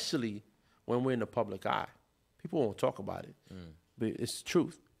 especially when we're in the public eye. People won't talk about it, but it's the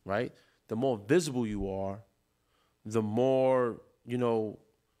truth, right? The more visible you are, the more, you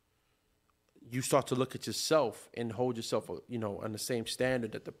start to look at yourself and hold yourself, on the same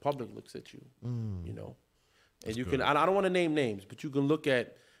standard that the public looks at you, And that's you good. I don't want to name names, but you can look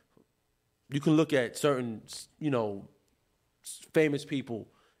at certain, famous people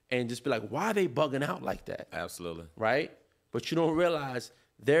and just be like, why are they bugging out like that? Absolutely. Right? But you don't realize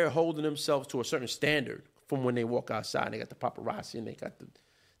they're holding themselves to a certain standard from when they walk outside and they got the paparazzi and they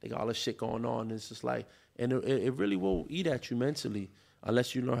got all this shit going on. And it's just like, and it really will eat at you mentally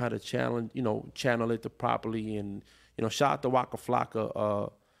unless you know how to channel it properly. And, shout out to Waka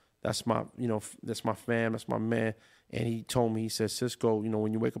Flocka. That's my fam, that's my man. And he told me, he said, Cisco,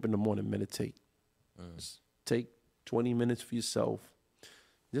 when you wake up in the morning, meditate. Just take 20 minutes for yourself.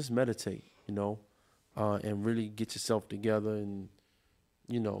 Just meditate, and really get yourself together and,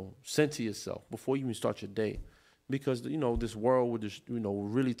 center yourself before you even start your day. Because, this world will just,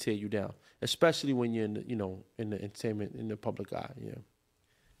 really tear you down, especially when you're in the, in the entertainment, in the public eye. Yeah.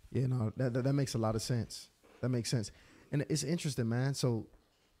 Yeah, no, that makes a lot of sense. That makes sense. And it's interesting, man. So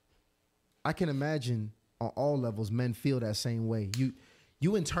I can imagine on all levels, men feel that same way. You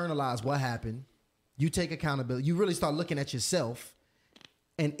internalize what happened. You take accountability. You really start looking at yourself.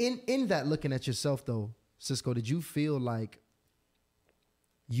 And in that looking at yourself, though, Cisco, did you feel like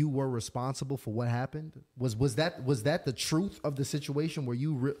you were responsible for what happened? Was that the truth of the situation? Were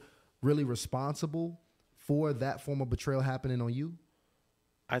you really responsible for that form of betrayal happening on you?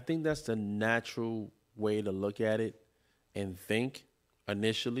 I think that's the natural way to look at it and think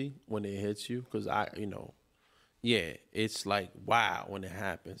initially when it hits you. Because it's like, wow, when it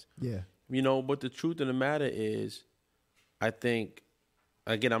happens. Yeah. But the truth of the matter is, I think,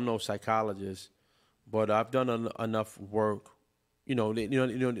 again, I'm no psychologist, but I've done enough work.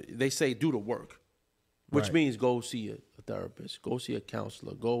 They say do the work, which means go see a therapist, go see a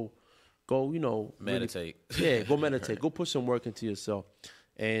counselor, go, meditate. Really, go meditate, go put some work into yourself.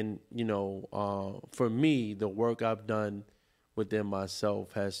 And, for me, the work I've done within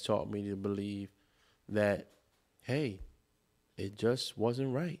myself has taught me to believe that, hey, it just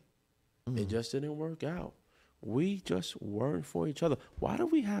wasn't right. It just didn't work out. We just weren't for each other. Why do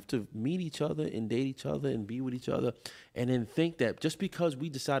we have to meet each other and date each other and be with each other and then think that just because we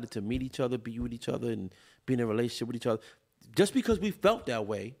decided to meet each other, be with each other, and be in a relationship with each other, just because we felt that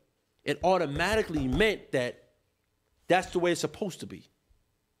way, it automatically meant that that's the way it's supposed to be?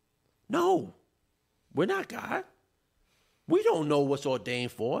 No, we're not God. We don't know what's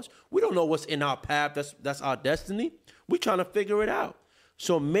ordained for us. We don't know what's in our path. That's our destiny. We're trying to figure it out.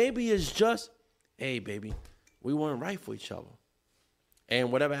 So maybe it's just, hey, baby, we weren't right for each other.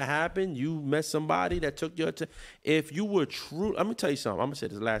 And whatever happened, you met somebody that took your attention. If you were true, let me tell you something. I'm going to say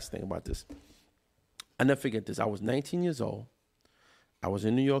this last thing about this. I never forget this. I was 19 years old. I was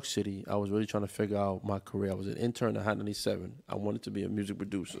in New York City. I was really trying to figure out my career. I was an intern at Hot 97. I wanted to be a music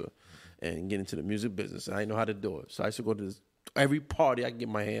producer and get into the music business. And I didn't know how to do it. So I used to go to every party I could get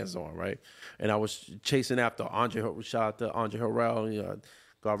my hands on, right? And I was chasing after Andre Harrell,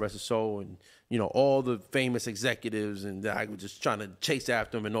 God rest his soul, and, all the famous executives. And I was just trying to chase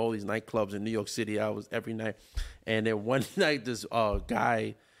after them in all these nightclubs in New York City. I was every night. And then one night, this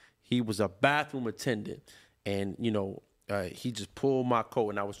guy, he was a bathroom attendant. And, he just pulled my coat,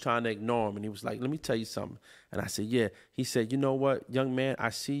 and I was trying to ignore him. And he was like, let me tell you something. And I said, yeah. He said, you know what, young man, I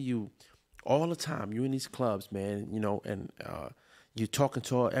see you all the time. You in these clubs, man, and you're talking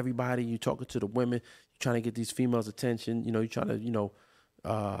to everybody. You're talking to the women. You're trying to get these females' attention. You're trying to,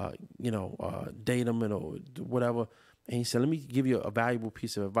 date them and whatever. And he said, let me give you a valuable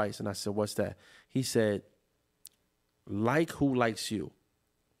piece of advice. And I said, what's that? He said, like who likes you.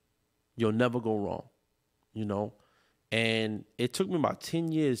 You'll never go wrong, And it took me about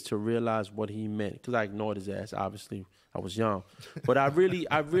 10 years to realize what he meant, because I ignored his ass. Obviously, I was young. But I really,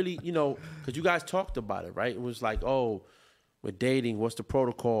 because you guys talked about it, right? It was like, oh, with dating, what's the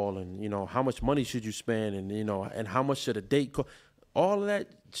protocol? And, how much money should you spend? And, and how much should a date cost? All of that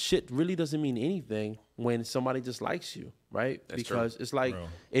shit really doesn't mean anything when somebody just likes you. right? That's Because true. it's like, Bro.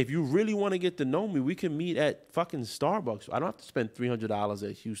 if you really want to get to know me, we can meet at fucking Starbucks. I don't have to spend $300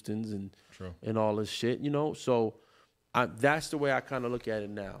 at Houston's and all this shit, you know? So that's the way I kind of look at it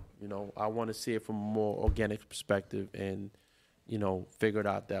now. You know, I want to see it from a more organic perspective and, you know, figure it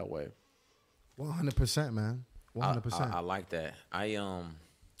out that way. 100%, man. 100%. I like that.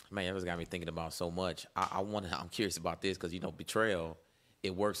 Man, it was got me thinking about so much. I'm curious about this because, you know, betrayal,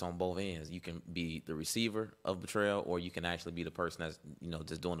 it works on both ends. You can be the receiver of betrayal, or you can actually be the person that's, you know,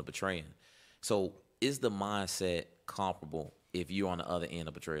 just doing the betraying. So is the mindset comparable if you're on the other end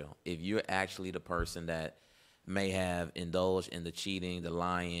of betrayal? If you're actually the person that may have indulged in the cheating, the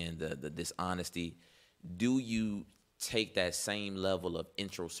lying, the dishonesty, do you take that same level of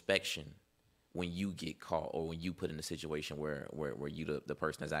introspection when you get caught, or when you put in a situation where you the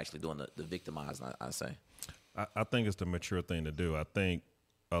person that's actually doing the victimizing, I say? I think it's the mature thing to do. I think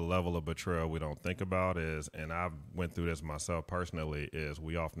a level of betrayal we don't think about is, and I've went through this myself personally, is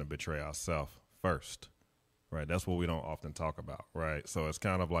we often betray ourselves first, right? That's what we don't often talk about, right? So it's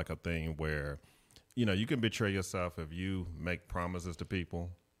kind of like a thing where, you know, you can betray yourself if you make promises to people.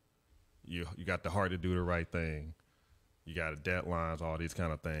 You got the heart to do the right thing. You got deadlines, all these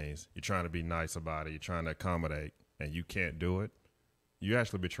kind of things. You're trying to be nice about it. You're trying to accommodate, and you can't do it. You're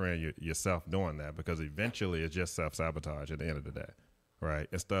actually betraying yourself doing that, because eventually it's just self-sabotage at the end of the day, right?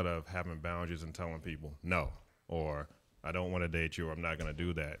 Instead of having boundaries and telling people no, or I don't want to date you, or I'm not going to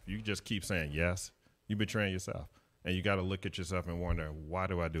do that. You just keep saying yes, you're betraying yourself. And you got to look at yourself and wonder, why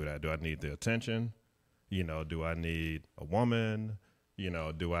do I do that? Do I need the attention? You know, do I need a woman? You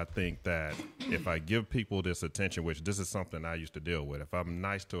know, do I think that if I give people this attention, which this is something I used to deal with, if I'm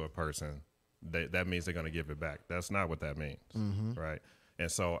nice to a person, that means they're going to give it back. That's not what that means, right?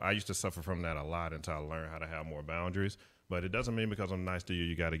 And so I used to suffer from that a lot until I learned how to have more boundaries. But it doesn't mean because I'm nice to you,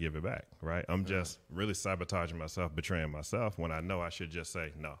 you got to give it back, right? I'm just really sabotaging myself, betraying myself, when I know I should just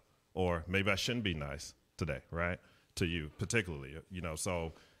say no. Or maybe I shouldn't be nice today, right, to you particularly, you know.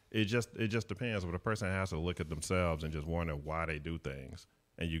 So it just depends. But a person has to look at themselves and just wonder why they do things.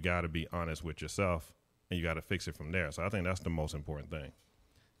 And you got to be honest with yourself, and you got to fix it from there. So I think that's the most important thing.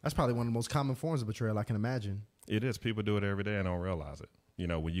 That's probably one of the most common forms of betrayal I can imagine. It is. People do it every day and don't realize it. You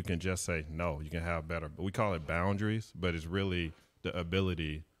know, when you can just say no, you can have better. We call it boundaries, but it's really the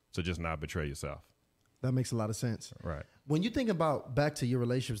ability to just not betray yourself. That makes a lot of sense. Right. When you think about back to your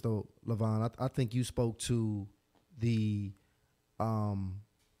relationships, though, Levon, I think you spoke to the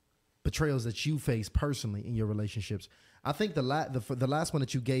betrayals that you face personally in your relationships. I think the last one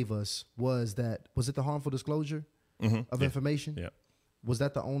that you gave us was it the harmful disclosure of information? Yeah. Was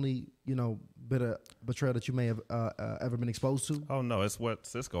that the only, you know, bit of betrayal that you may have ever been exposed to? Oh, no, it's what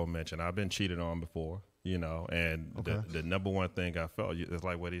Cisco mentioned. I've been cheated on before, you know, and the number one thing I felt is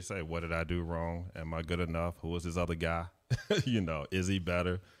like what he said. What did I do wrong? Am I good enough? Who is this other guy? You know, is he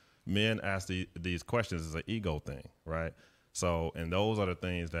better? Men ask these questions as an ego thing, right? So, and those are the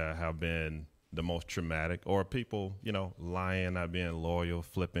things that have been the most traumatic, or people, you know, lying, not being loyal,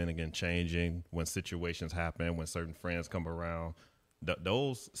 flipping and changing when situations happen, when certain friends come around.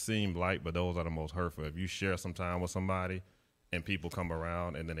 Those seem light, but those are the most hurtful. If you share some time with somebody and people come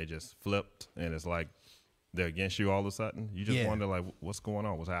around and then they just flipped and it's like they're against you all of a sudden, you just wonder, like, what's going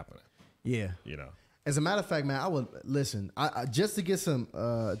on? What's happening? Yeah. You know? As a matter of fact, man, I would listen. I just to get some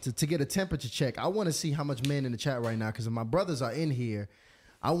to get a temperature check. I want to see how much men in the chat right now, because if my brothers are in here,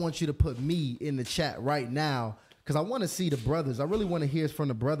 I want you to put me in the chat right now, because I want to see the brothers. I really want to hear from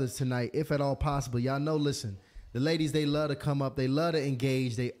the brothers tonight, if at all possible. Y'all know, listen, the ladies, they love to come up, they love to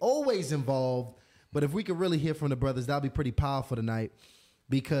engage, they always involved. But if we could really hear from the brothers, that'll be pretty powerful tonight,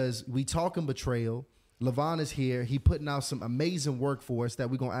 because we talking betrayal. Levon is here. He putting out some amazing work for us that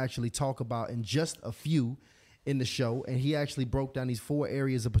we're going to actually talk about in just a few in the show. And he actually broke down these 4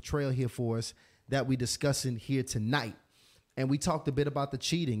 areas of betrayal here for us that we discussing here tonight. And we talked a bit about the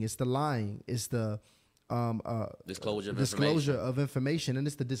cheating. It's the lying. It's the disclosure of information. And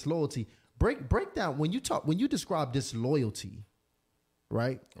it's the disloyalty. Break down when you describe disloyalty,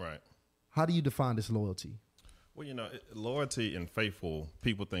 right? Right. How do you define disloyalty? Well, you know, loyalty and faithful,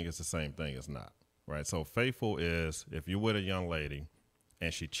 people think it's the same thing. It's not. Right. So faithful is if you're with a young lady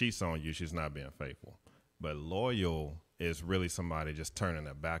and she cheats on you, she's not being faithful. But loyal is really somebody just turning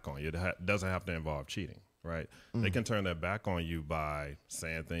their back on you. It doesn't have to involve cheating. Right. They can turn their back on you by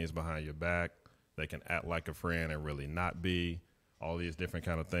saying things behind your back. They can act like a friend and really not be, all these different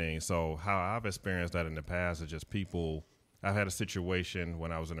kind of things. So how I've experienced that in the past is just people. I had a situation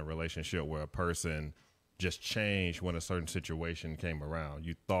when I was in a relationship where a person just changed when a certain situation came around.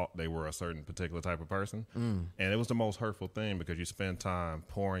 You thought they were a certain particular type of person. And it was the most hurtful thing, because you spend time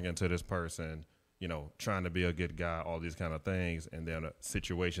pouring into this person. trying to be a good guy, all these kind of things, and then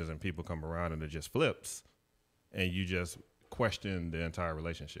situations and people come around and it just flips, and you just question the entire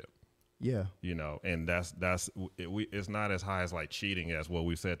relationship. Yeah. And it's not as high as like cheating as what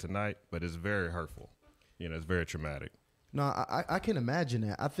we said tonight, but it's very hurtful. It's very traumatic. No, I can imagine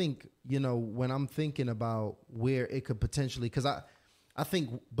that. I think, when I'm thinking about where it could potentially, because I think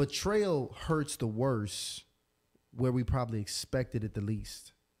betrayal hurts the worst where we probably expected it the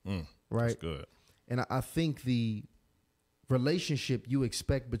least. Right? That's good. And I think the relationship you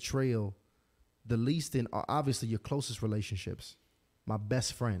expect betrayal the least in are obviously your closest relationships. My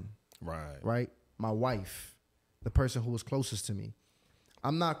best friend. Right? My wife, the person who was closest to me.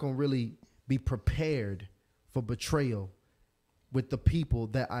 I'm not going to really be prepared for betrayal with the people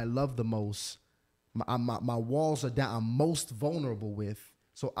that I love the most. My walls are down. I'm most vulnerable with.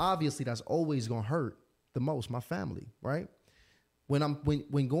 So obviously that's always going to hurt the most, my family, right?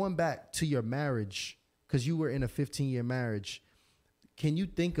 When going back to your marriage, because you were in a 15-year marriage, can you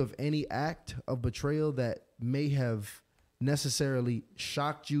think of any act of betrayal that may have necessarily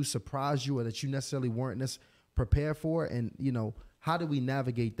shocked you, surprised you, or that you necessarily weren't prepared for? And, how do we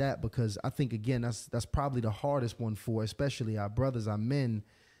navigate that? Because I think, again, that's probably the hardest one for especially our brothers, our men,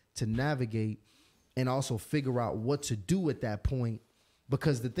 to navigate and also figure out what to do at that point.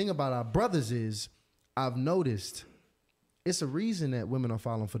 Because the thing about our brothers is, I've noticed it's a reason that women are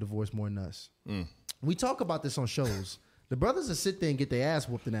filing for divorce more than us. We talk about this on shows. The brothers will sit there and get their ass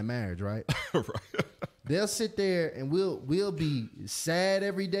whooped in that marriage, right? Right. They'll sit there and we'll be sad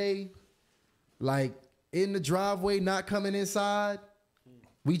every day, like in the driveway, not coming inside.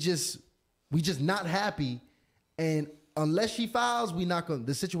 We just not happy, and unless she files,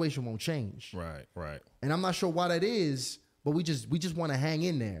 the situation won't change. Right. And I'm not sure why that is, but we just want to hang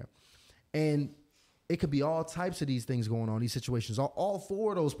in there, and it could be all types of these things going on, these situations. All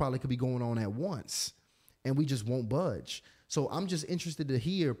four of those probably could be going on at once, and we just won't budge. So I'm just interested to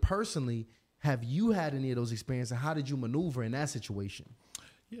hear personally. Have you had any of those experiences? How did you maneuver in that situation?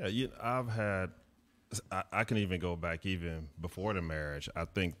 Yeah, I've had. I can even go back even before the marriage. I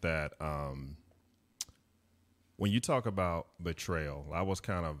think that when you talk about betrayal, I was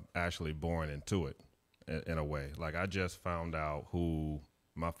kind of actually born into it in a way. Like I just found out who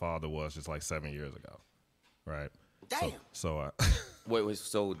my father was just like 7 years ago, right? Damn. So Wait.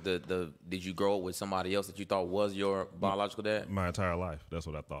 So did you grow up with somebody else that you thought was your biological dad? My entire life, that's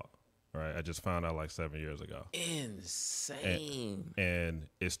what I thought. Right, I just found out like 7 years ago. Insane. And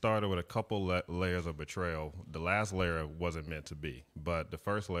it started with a couple layers of betrayal. The last layer wasn't meant to be, but the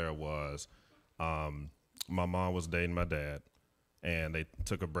first layer was my mom was dating my dad, and they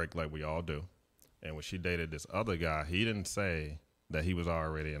took a break like we all do. And when she dated this other guy, he didn't say that he was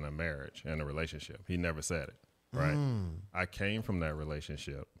already in a marriage, in a relationship. He never said it, right? I came from that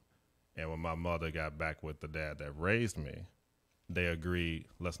relationship, and when my mother got back with the dad that raised me, they agreed,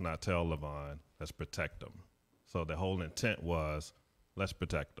 let's not tell Levon, let's protect him. So the whole intent was, let's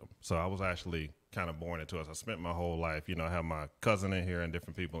protect him. So I was actually kind of born into it. I spent my whole life, I have my cousin in here and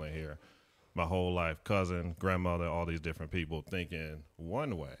different people in here. My whole life, cousin, grandmother, all these different people thinking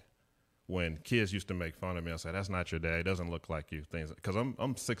one way. When kids used to make fun of me, I said, that's not your dad. He doesn't look like you. Things because I'm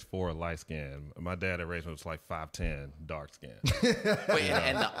 6'4", light skinned. My dad that raised me was like 5'10", dark skinned. Wait,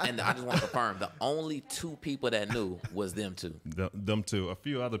 and I just want to confirm, the only two people that knew was them two. Them two. A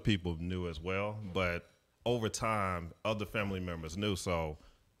few other people knew as well, but over time, other family members knew. So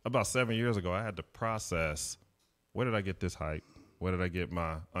about 7 years ago, I had to process, where did I get this hype? Where did I get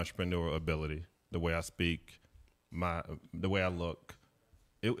my entrepreneurial ability, the way I speak, the way I look?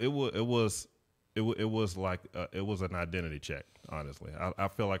 It was like it was an identity check. Honestly, I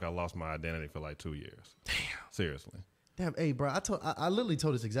feel like I lost my identity for like 2 years. Damn, seriously. Damn, hey, bro, I literally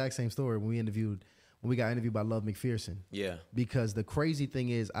told this exact same story when we got interviewed by Love McPherson. Yeah. Because the crazy thing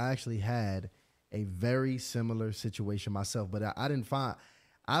is, I actually had a very similar situation myself, but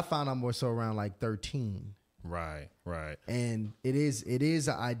I found out more so around like 13. Right. And it is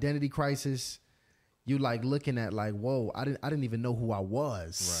an identity crisis. You like looking at like, whoa, I didn't even know who I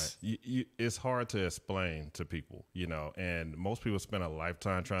was. Right. It's hard to explain to people, and most people spend a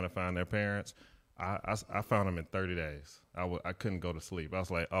lifetime trying to find their parents. I found them in 30 days. I couldn't go to sleep. I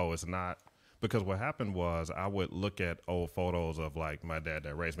was like, oh, it's not. Because what happened was I would look at old photos of like my dad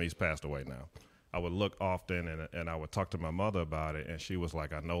that raised me. He's passed away now. I would look often and I would talk to my mother about it. And she was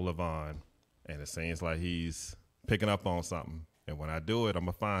like, I know Levon, and it seems like he's picking up on something. And when I do it, I'm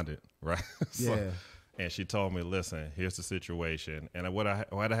going to find it, right? Yeah. And she told me, listen, here's the situation. And what I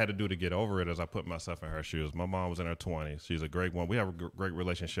had to do to get over it is I put myself in her shoes. My mom was in her 20s. She's a great one. We have a great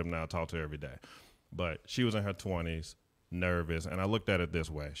relationship now. I talk to her every day. But she was in her 20s. nervous. And I looked at it this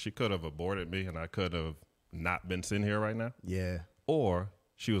way. She could have aborted me and I could have not been sitting here right now. Yeah. Or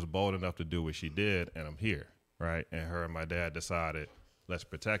she was bold enough to do what she did and I'm here, right? And her and my dad decided, let's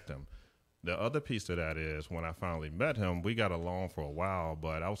protect him. The other piece to that is when I finally met him, we got along for a while,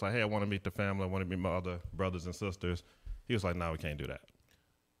 but I was like, hey, I want to meet the family. I want to meet my other brothers and sisters. He was like, no, we can't do that,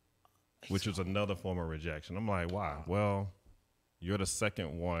 which was another form of rejection. I'm like, why? Well, you're the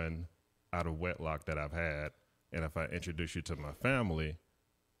second one out of wedlock that I've had, and if I introduce you to my family,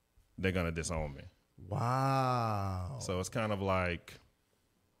 they're going to disown me. Wow. So it's kind of like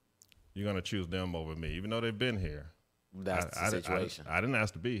you're going to choose them over me, even though they've been here. That's the situation. I didn't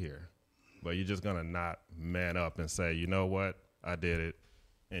ask to be here, but you're just going to not man up and say, you know what, I did it,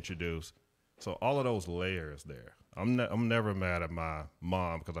 introduce. So all of those layers there. I'm never mad at my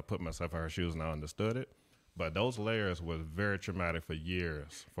mom because I put myself in her shoes and I understood it. But those layers were very traumatic for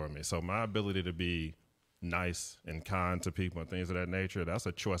years for me. So my ability to be nice and kind to people and things of that nature, that's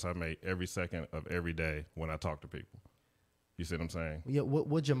a choice I make every second of every day when I talk to people. You see what I'm saying? Yeah.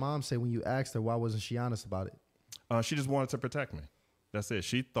 What'd your mom say when you asked her? Why wasn't she honest about it? She just wanted to protect me. That's it.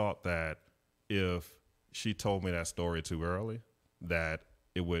 She thought that if she told me that story too early, that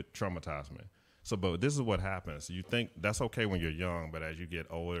it would traumatize me. So, but this is what happens. You think that's okay when you're young, but as you get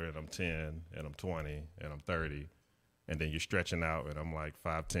older, and I'm 10, and I'm 20, and I'm 30, and then you're stretching out, and I'm like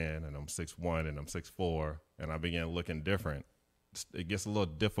 5'10", and I'm 6'1", and I'm 6'4", and I begin looking different, it gets a little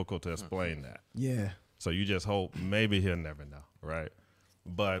difficult to explain that. Yeah. So you just hope maybe he'll never know, right?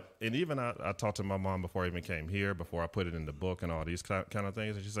 But, and even I talked to my mom before I even came here, before I put it in the book and all these kind of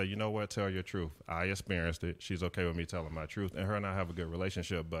things. And she said, you know what, tell your truth. I experienced it. She's okay with me telling my truth. And her and I have a good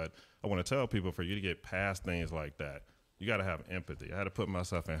relationship. But I want to tell people, for you to get past things like that, you got to have empathy. I had to put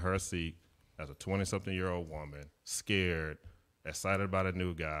myself in her seat as a 20-something-year-old woman, scared, excited about a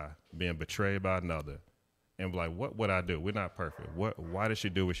new guy, being betrayed by another. And be like, what would I do? We're not perfect. Why did she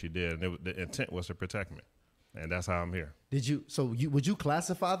do what she did? And the intent was to protect me. And that's how I'm here. Would you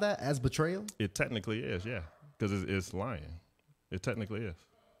classify that as betrayal? It technically is, yeah, because it's lying. It technically is.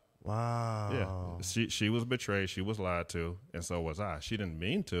 Wow. Yeah, she was betrayed. She was lied to, and so was I. She didn't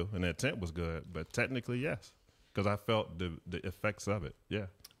mean to, and the intent was good, but technically, yes, because I felt the effects of it. Yeah.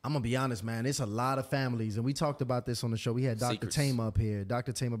 I'm gonna be honest, man. It's a lot of families, and we talked about this on the show. We had Dr. Tama up here,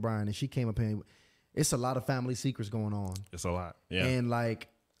 Dr. Tama Bryan, and she came up here. It's a lot of family secrets going on. It's a lot. Yeah. And like,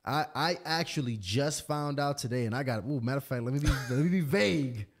 I actually just found out today, and I got, matter of fact, let me be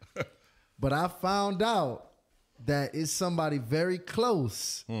vague. But I found out that it's somebody very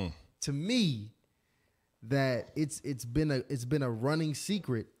close to me that it's been a running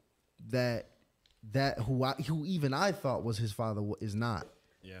secret that who even I thought was his father is not.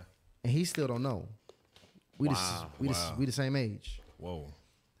 Yeah. And he still don't know. We the same age. Whoa.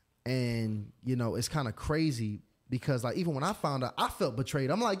 And you know, it's kind of crazy. Because like even when I found out, I felt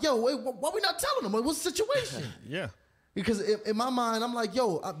betrayed. I'm like, yo, wait, why we not telling them? What's the situation? Yeah. Because in my mind, I'm like,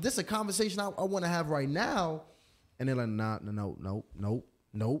 yo, this is a conversation I want to have right now. And they're like,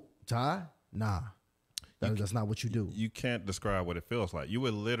 nope, Ty, nah. That's not what you do. You can't describe what it feels like. You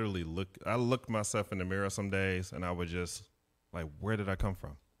would literally I look myself in the mirror some days and I would just like, where did I come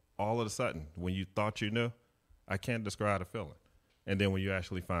from? All of a sudden, when you thought you knew, I can't describe the feeling. And then when you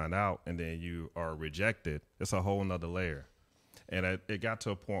actually find out and then you are rejected, it's a whole nother layer. And it got to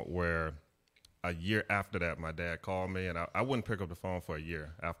a point where a year after that, my dad called me and I wouldn't pick up the phone for a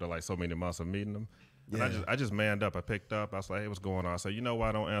year after like so many months of meeting him. Yeah. And I just manned up. I picked up. I was like, hey, what's going on? I said, you know why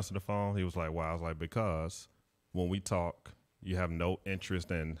I don't answer the phone? He was like, why? I was like, because when we talk, you have no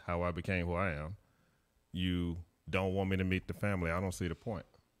interest in how I became who I am. You don't want me to meet the family. I don't see the point.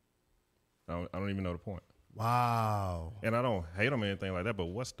 I don't even know the point. Wow. And I don't hate them or anything like that, but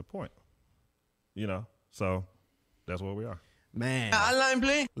what's the point? You know? So that's where we are. Man.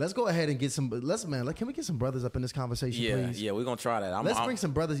 Let's go ahead and get some, can we get some brothers up in this conversation, please? Yeah, we're going to try that. Let's bring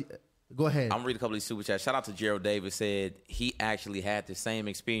some brothers. Go ahead. I'm reading a couple of these super chats. Shout out to Gerald Davis, said he actually had the same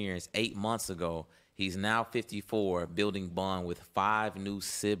experience 8 months ago. He's now 54, building bond with 5 new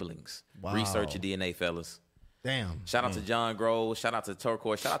siblings. Wow. Research your DNA, fellas. Damn. Shout out to John Groves. Shout out to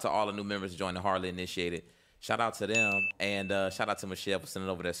Turquoise. Shout out to all the new members joining the Hardly Initiated. Shout out to them. And shout out to Michelle for sending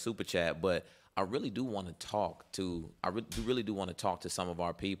over that super chat. But I really do want to talk to some of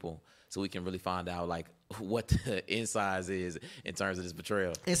our people so we can really find out like what the insides is in terms of this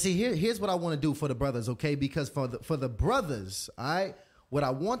betrayal. And see, here's what I want to do for the brothers, okay? Because for the brothers, all right, what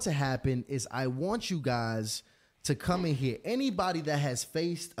I want to happen is I want you guys to come in here. Anybody that has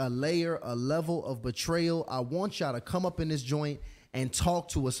faced a level of betrayal, I want y'all to come up in this joint and talk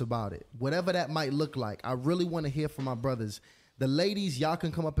to us about it, whatever that might look like. I really want to hear from my brothers. The ladies, y'all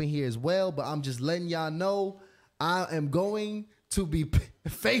can come up in here as well, but I'm just letting y'all know I am going to be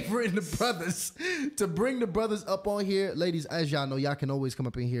favoring the brothers to bring the brothers up on here. Ladies, as y'all know, y'all can always come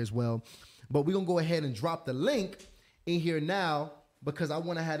up in here as well. But we're going to go ahead and drop the link in here now because I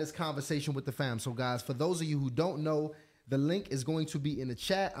want to have this conversation with the fam. So, guys, for those of you who don't know, the link is going to be in the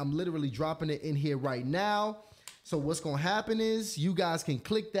chat. I'm literally dropping it in here right now. So what's going to happen is you guys can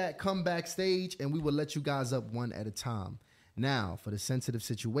click that, come backstage, and we will let you guys up one at a time. Now, for the sensitive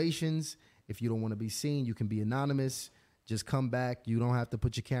situations, if you don't want to be seen, you can be anonymous. Just come back. You don't have to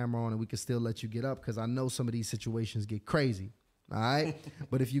put your camera on, and we can still let you get up because I know some of these situations get crazy. All right?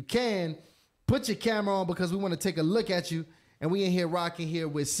 But if you can, put your camera on because we want to take a look at you. And we in here rocking here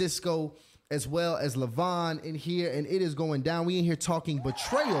with Cisco as well as Levon in here, and it is going down. We in here talking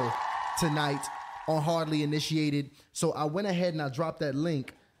Betrayal tonight on Hardly Initiated. So I went ahead and I dropped that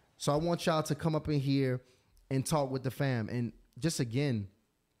link. So I want y'all to come up in here and talk with the fam. And just again,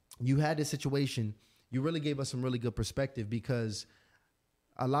 you had this situation. You really gave us some really good perspective because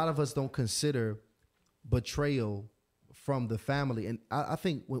a lot of us don't consider betrayal from the family. And I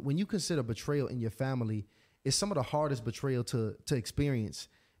think when you consider betrayal in your family, it's some of the hardest betrayal to experience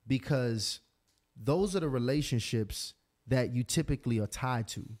because those are the relationships that you typically are tied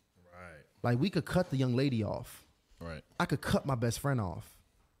to. Like, we could cut the young lady off. Right. I could cut my best friend off.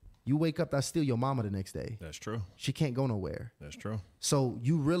 You wake up, that's still your mama the next day. That's true. She can't go nowhere. That's true. So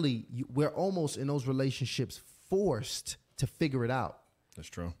we're almost in those relationships forced to figure it out. That's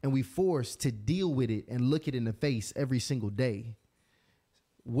true. And we forced to deal with it and look it in the face every single day.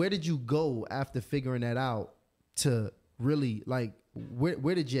 Where did you go after figuring that out to really, like,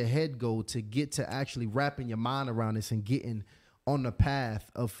 where did your head go to get to actually wrapping your mind around this and getting on the path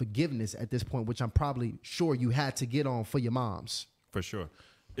of forgiveness at this point, which I'm probably sure you had to get on for your moms? For sure.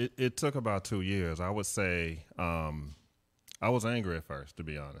 It took about 2 years. I would say I was angry at first, to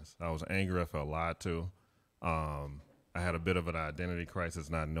be honest. I was angry. I felt lied to. I had a bit of an identity crisis,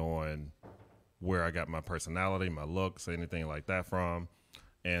 not knowing where I got my personality, my looks, anything like that from.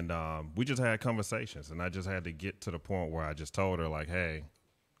 And we just had conversations, and I just had to get to the point where I just told her, like, hey,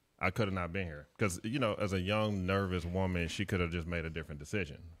 I could have not been here. Because, you know, as a young, nervous woman, she could have just made a different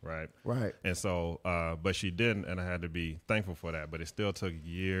decision, right? Right. And so, but she didn't, and I had to be thankful for that. But it still took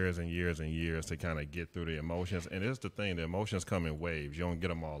years and years and years to kind of get through the emotions. And it's the thing, the emotions come in waves. You don't get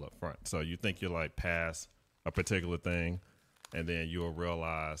them all up front. So you think you're, like, past a particular thing, and then you'll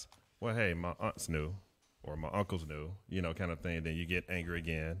realize, well, hey, my aunts knew, or my uncles knew, you know, kind of thing. Then you get angry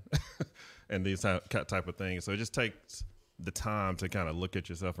again, and these type of things. So it just takes the time to kind of look at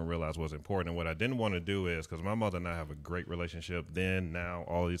yourself and realize what's important. And what I didn't want to do is, because my mother and I have a great relationship then, now,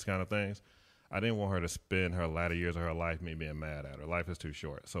 all these kind of things, I didn't want her to spend her latter years of her life me being mad at her. Life is too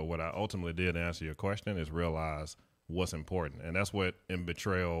short. So what I ultimately did to answer your question is realize what's important. And that's what in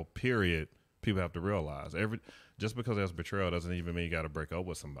betrayal, period, people have to realize. Just because there's betrayal doesn't even mean you got to break up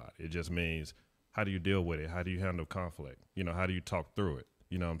with somebody. It just means, how do you deal with it? How do you handle conflict? You know, how do you talk through it?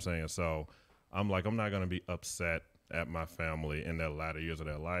 You know what I'm saying? So I'm like, I'm not going to be upset at my family in their latter years of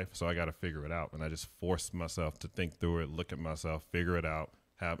their life. So I got to figure it out. And I just forced myself to think through it, look at myself, figure it out,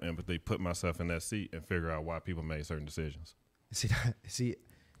 have empathy, put myself in that seat and figure out why people made certain decisions. See,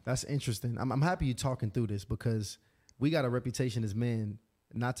 that's interesting. I'm happy you're talking through this because we got a reputation as men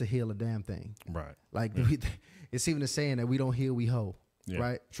not to heal a damn thing. Right. Like it's even a saying that we don't heal, we hoe. Yeah,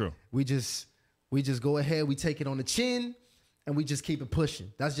 right? True. We just go ahead, we take it on the chin and we just keep it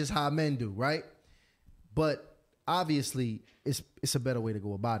pushing. That's just how men do, right? But obviously, it's a better way to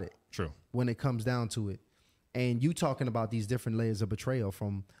go about it. True. When it comes down to it, and you talking about these different layers of betrayal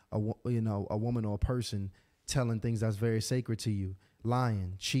from a woman or a person telling things that's very sacred to you,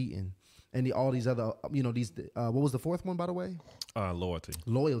 lying, cheating, and all these other what was the fourth one, by the way?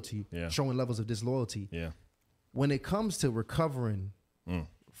 Loyalty. Yeah. Showing levels of disloyalty. Yeah. When it comes to recovering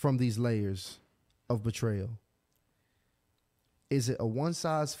from these layers of betrayal, is it a one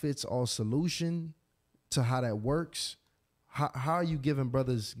size fits all solution to how that works? How are you giving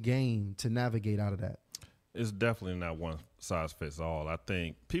brothers game to navigate out of that? It's definitely not one size fits all. I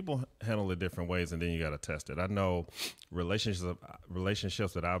think people handle it different ways, and then you got to test it. I know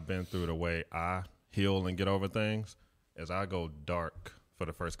relationships that I've been through, the way I heal and get over things is I go dark for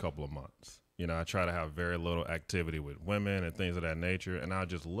the first couple of months. You know, I try to have very little activity with women and things of that nature, and I'll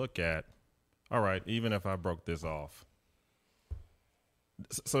just look at, all right, even if I broke this off.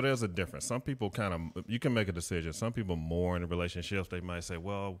 So there's a difference. Some people you can make a decision. Some people mourn in relationships. They might say,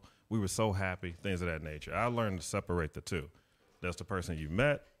 well, we were so happy, things of that nature. I learned to separate the two. That's the person you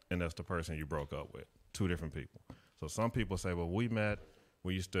met, and that's the person you broke up with. Two different people. So some people say, well, we met,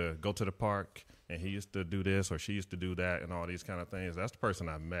 we used to go to the park, and he used to do this or she used to do that and all these kind of things. That's the person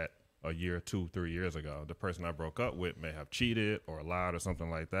I met a year, 2, 3 years ago. The person I broke up with may have cheated or lied or something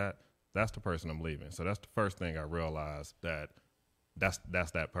like that. That's the person I'm leaving. So that's the first thing I realized,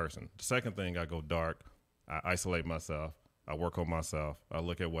 that's that person. The second thing, I go dark. I isolate myself. I work on myself. I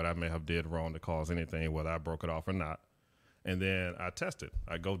look at what I may have did wrong to cause anything, whether I broke it off or not. And then I test it.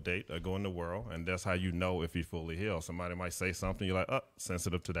 I go date. I go in the world. And that's how you know if you fully healed. Somebody might say something. You're like, oh,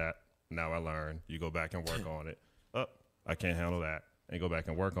 sensitive to that. Now I learn. You go back and work on it. Oh, I can't handle that. And go back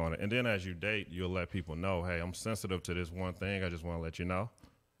and work on it. And then as you date, you'll let people know, hey, I'm sensitive to this one thing. I just want to let you know.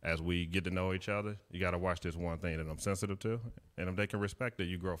 As we get to know each other, you got to watch this one thing that I'm sensitive to. And if they can respect it,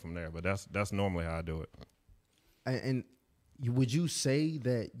 you grow from there. But that's normally how I do it. And would you say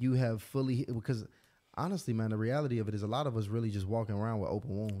that you have fully, because honestly, man, the reality of it is a lot of us really just walking around with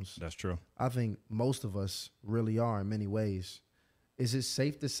open wounds. That's true. I think most of us really are in many ways. Is it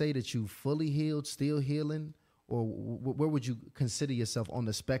safe to say that you fully healed, still healing, or where would you consider yourself on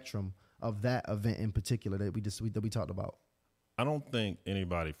the spectrum of that event in particular that we talked about? I don't think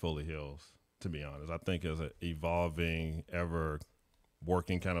anybody fully heals, to be honest. I think it's an evolving, ever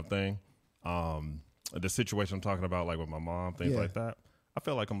working kind of thing. The situation I'm talking about, like with my mom, things like that, I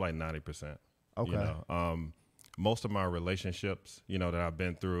feel like I'm like 90%. Okay. You know? Most of my relationships, you know, that I've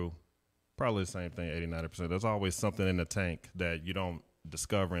been through, probably the same thing, 80-90%. There's always something in the tank that you don't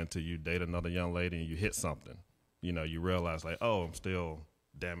discover until you date another young lady and you hit something. You know, you realize like, oh, I'm still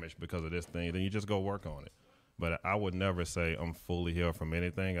damaged because of this thing. Then you just go work on it. But I would never say I'm fully healed from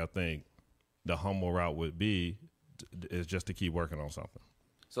anything. I think the humble route would be is just to keep working on something.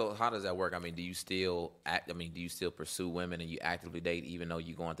 So how does that work? I mean, do you still pursue women and you actively date even though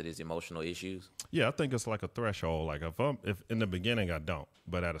you're going through these emotional issues? Yeah, I think it's like a threshold. Like if in the beginning I don't,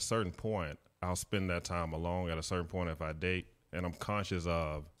 but at a certain point I'll spend that time alone. At a certain point, if I date and I'm conscious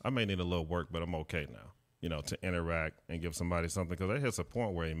of I may need a little work, but I'm okay now. You know, to interact and give somebody something, because there hits a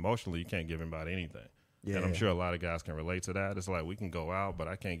point where emotionally you can't give anybody anything. Yeah. And I'm sure a lot of guys can relate to that. It's like we can go out, but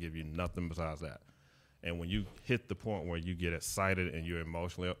I can't give you nothing besides that. And when you hit the point where you get excited and you're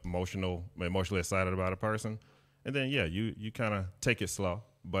emotionally excited about a person, and then, yeah, you kind of take it slow.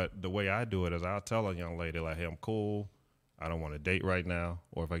 But the way I do it is I'll tell a young lady, like, hey, I'm cool. I don't want to date right now.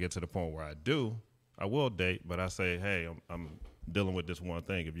 Or if I get to the point where I do, I will date. But I say, hey, I'm dealing with this one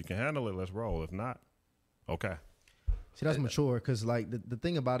thing. If you can handle it, let's roll. If not, okay. See, that's mature, because, like, the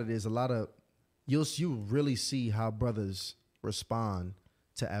thing about it is a lot of you really see how brothers respond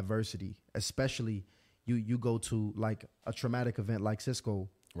to adversity, especially you go to like a traumatic event like Cisco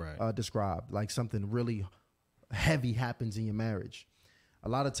described, like something really heavy happens in your marriage. A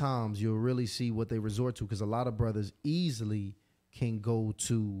lot of times you'll really see what they resort to, because a lot of brothers easily can go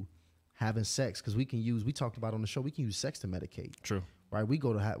to having sex, because we talked about on the show, we can use sex to medicate. True. Right? We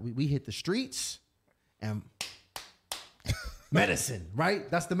go to we hit the streets and medicine,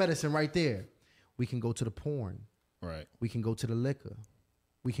 right? That's the medicine right there. We can go to the porn. Right. We can go to the liquor.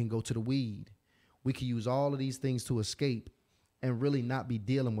 We can go to the weed. We can use all of these things to escape and really not be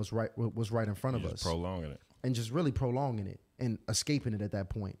dealing with what's right in front of us. Prolonging it. And just really prolonging it and escaping it at that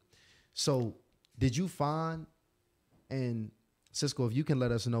point. So did you find, and Cisco, if you can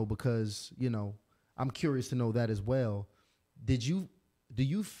let us know, because, you know, I'm curious to know that as well. Do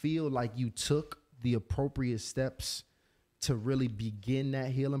you feel like you took the appropriate steps to really begin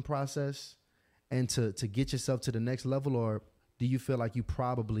that healing process and to get yourself to the next level? Or do you feel like you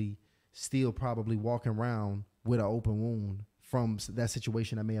still walking around with an open wound from that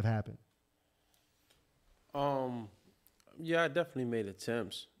situation that may have happened? Yeah, I definitely made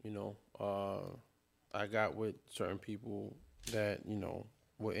attempts, you know. I got with certain people that, you know,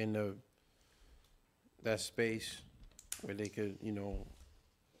 were in that space where they could, you know,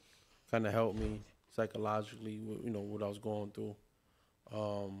 kind of help me psychologically with, you know, what I was going through.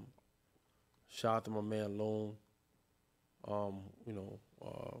 Shout out to my man Loon. You know,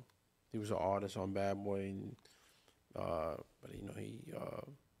 he was an artist on Bad Boy, and, but you know,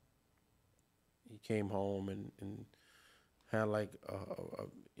 he came home and had like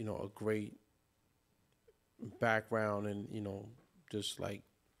you know, a great background, and, you know, just like,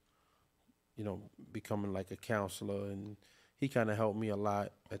 you know, becoming like a counselor, and he kind of helped me a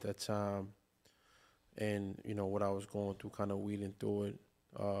lot at that time. And, you know, what I was going through, kind of weeding through it.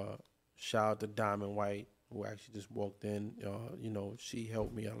 Shout out to Diamond White, who actually just walked in. You know, she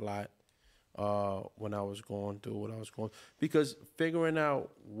helped me a lot when I was going through what I was going. Because figuring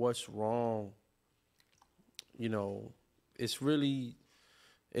out what's wrong, you know,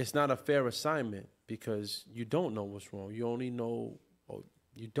 it's not a fair assignment, because you don't know what's wrong. You only know,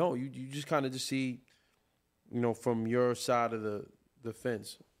 you don't. You just kind of just see, you know, from your side of the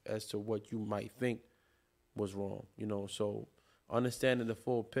fence as to what you might think was wrong, you know. So understanding the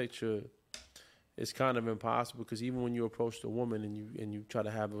full picture is kind of impossible, because even when you approach the woman and you try to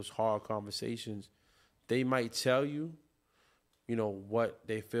have those hard conversations, they might tell you, you know, what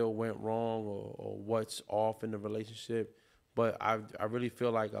they feel went wrong or what's off in the relationship. But I really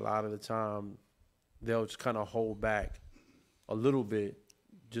feel like a lot of the time they'll just kind of hold back a little bit,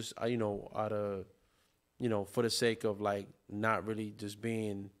 just, you know, out of, you know, for the sake of like not really just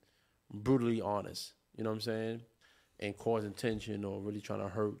being brutally honest, you know what I'm saying? And causing tension or really trying to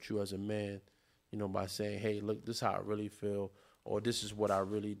hurt you as a man, you know, by saying, hey, look, this is how I really feel, or this is what I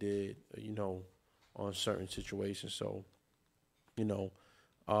really did, you know, on certain situations. So, you know,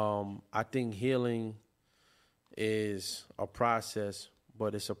 I think healing is a process,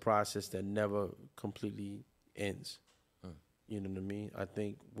 but it's a process that never completely ends. You know what I mean? I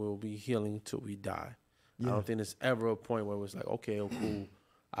think we'll be healing till we die. Yeah. I don't think there's ever a point where it's like, okay, oh, cool,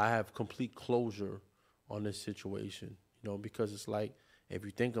 I have complete closure on this situation, you know, because it's like, if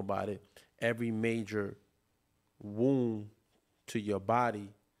you think about it, every major wound to your body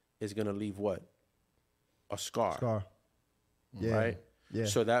is going to leave what? A scar. Yeah. Right? Yeah.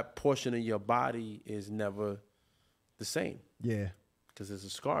 So that portion of your body is never the same. Yeah. Because there's a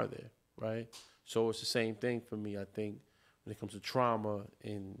scar there, right? So it's the same thing for me, I think, when it comes to trauma.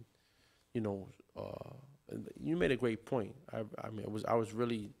 And, you know, you made a great point. I mean, I was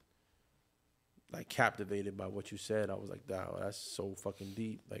really like captivated by what you said. I was like, wow, that's so fucking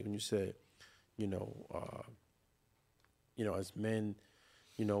deep. Like when you said, you know, as men,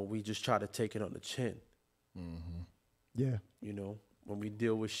 you know, we just try to take it on the chin. Mm-hmm. Yeah. You know, when we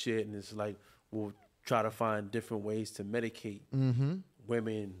deal with shit, and it's like we'll try to find different ways to medicate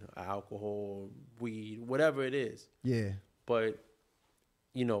women, alcohol, weed, whatever it is. Yeah. But,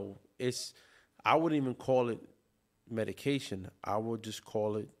 you know, I wouldn't even call it medication. I would just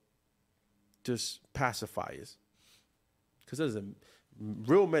call it just pacifiers. Because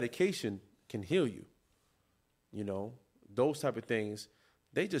real medication can heal you. You know, those type of things,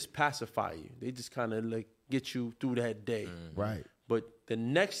 they just pacify you. They just kind of like get you through that day. Right. But the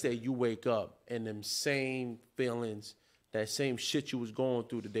next day you wake up and them same feelings, that same shit you was going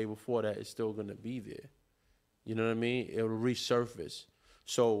through the day before that is still going to be there. You know what I mean? It'll resurface.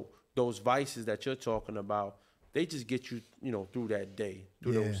 So those vices that you're talking about, they just get you, you know, through that day,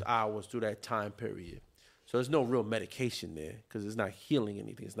 through those hours, through that time period. So there's no real medication there, because it's not healing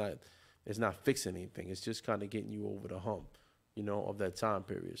anything. It's not fixing anything. It's just kind of getting you over the hump, you know, of that time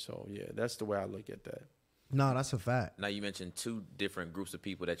period. So yeah, that's the way I look at that. No, that's a fact. Now, you mentioned two different groups of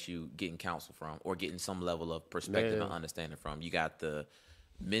people that you getting counsel from, or getting some level of perspective and understanding from. You got the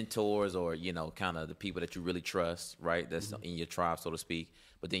mentors, or, you know, kind of the people that you really trust, right? That's in your tribe, so to speak.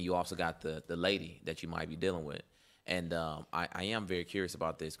 But then you also got the lady that you might be dealing with. And I am very curious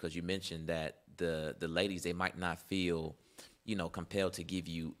about this, because you mentioned that the ladies, they might not feel, you know, compelled to give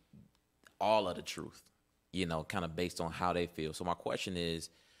you all of the truth, you know, kind of based on how they feel. So my question is,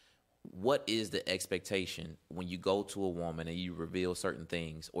 what is the expectation when you go to a woman and you reveal certain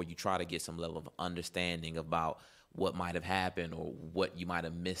things, or you try to get some level of understanding about what might have happened, or what you might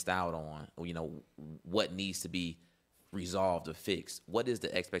have missed out on, or, you know, what needs to be resolved or fixed? What is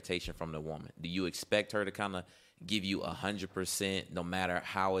the expectation from the woman? Do you expect her to kind of give you 100%, no matter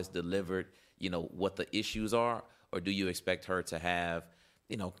how it's delivered, you know, what the issues are? Or do you expect her to have,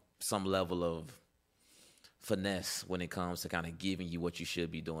 you know, some level of finesse when it comes to kind of giving you what you should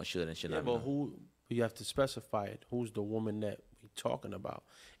be doing, should and should not be doing? But who, you have to specify it. Who's the woman that we're talking about?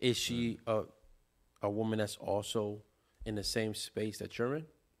 Is she a woman that's also in the same space that you're in?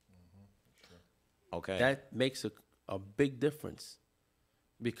 Okay. That makes a big difference,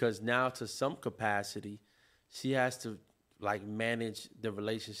 because now, to some capacity, she has to like manage the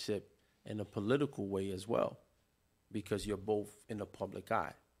relationship in a political way as well, because you're both in the public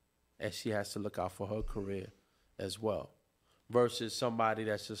eye, and she has to look out for her career as well, versus somebody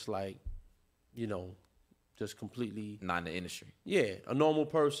that's just like, you know, just completely not in the industry. Yeah, a normal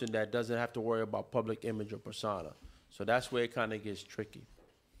person that doesn't have to worry about public image or persona. So that's where it kind of gets tricky.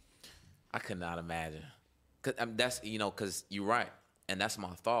 I could not imagine. Cause that's, you know, because you're right, and that's my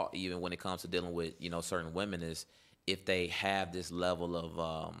thought. Even when it comes to dealing with, you know, certain women, is if they have this level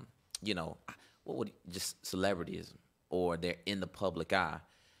of, you know, what would just celebrityism, or they're in the public eye.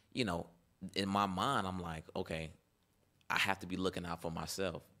 You know, in my mind, I'm like, okay, I have to be looking out for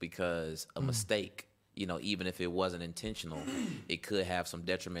myself, because a mistake, you know, even if it wasn't intentional, it could have some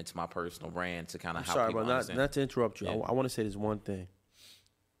detriment to my personal brand, to kind of help people understand. Sorry, but not to interrupt you. Yeah. I want to say this one thing,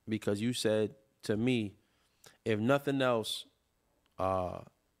 because you said to me, if nothing else, and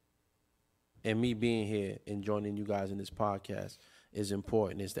me being here and joining you guys in this podcast, is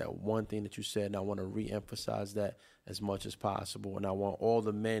important. Is that one thing that you said, and I want to reemphasize that as much as possible. And I want all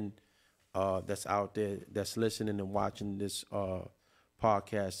the men that's out there that's listening and watching this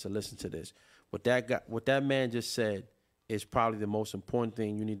podcast to listen to this. What that man just said is probably the most important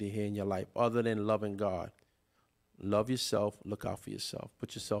thing you need to hear in your life, other than loving God. Love yourself. Look out for yourself.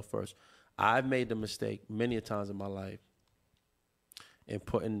 Put yourself first. I've made the mistake many a times in my life in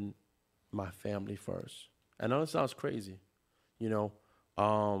putting my family first. I know it sounds crazy, you know,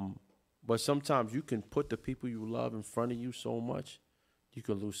 but sometimes you can put the people you love in front of you so much, you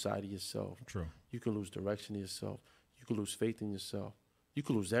can lose sight of yourself. True. You can lose direction of yourself. You can lose faith in yourself. You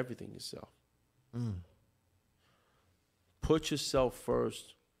can lose everything yourself. Put yourself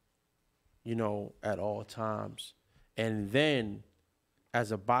first, you know, at all times. And then,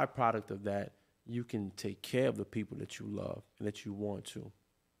 as a byproduct of that, you can take care of the people that you love and that you want to,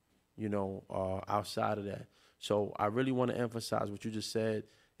 you know, outside of that. So I really want to emphasize what you just said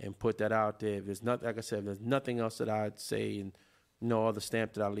and put that out there. If there's nothing, like I said, if there's nothing else that I'd say and no other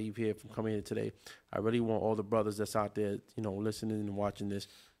stamp that I leave here from coming here today, I really want all the brothers that's out there, you know, listening and watching this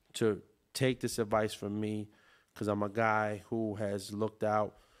to take this advice from me, because I'm a guy who has looked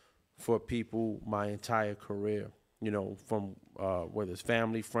out for people my entire career, you know, from whether it's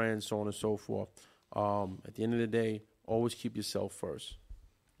family, friends, so on and so forth. At the end of the day, always keep yourself first.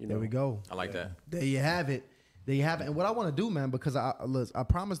 You know? There we go. I like that. There you have it. There you have it. And what I want to do, man, because I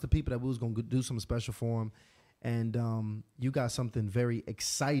promised the people that we was going to do something special for them, and you got something very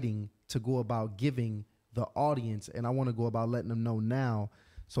exciting to go about giving the audience, and I want to go about letting them know now.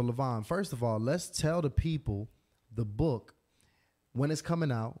 So, Levon, first of all, let's tell the people the book, when it's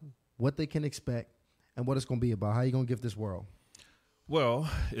coming out, what they can expect, and what it's going to be about. How you going to give this world? Well,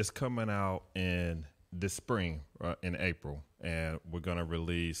 it's coming out in this spring, in April, and we're going to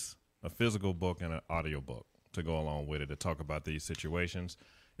release a physical book and an audio book to go along with it to talk about these situations.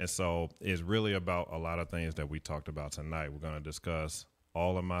 And so it's really about a lot of things that we talked about tonight. We're going to discuss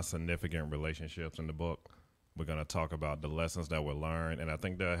all of my significant relationships in the book. We're going to talk about the lessons that were learned, and I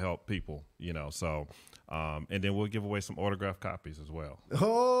think that'll help people, you know. So, and then we'll give away some autographed copies as well.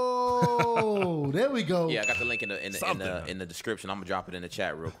 Oh, there we go. Yeah, I got the link in the description. I'm gonna drop it in the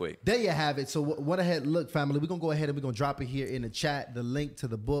chat real quick. There you have it. So what ahead? Look, family, we're gonna go ahead and we're gonna drop it here in the chat. The link to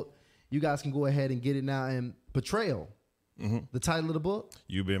the book. You guys can go ahead and get it now. And Betrayal, the title of the book.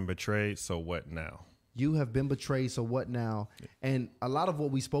 You've been betrayed, so what now? You have been betrayed, so what now? And a lot of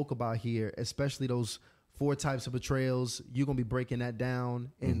what we spoke about here, especially those 4 types of betrayals, you're going to be breaking that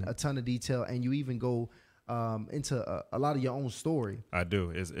down in a ton of detail. And you even go into a lot of your own story. I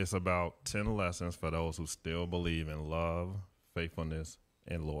do. It's about 10 lessons for those who still believe in love, faithfulness,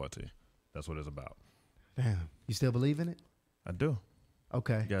 and loyalty. That's what it's about. Damn. You still believe in it? I do.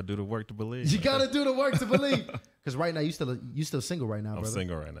 Okay. You got to do the work to believe. You got to do the work to believe. Because right now, you still single right now, I'm brother.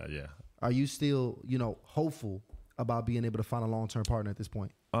 single right now, yeah. Are you still, hopeful about being able to find a long-term partner at this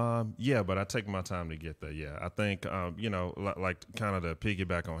point? Yeah, but I take my time to get there. Yeah, I think, like kind of to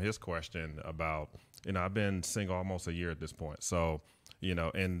piggyback on his question about, I've been single almost a year at this point. So,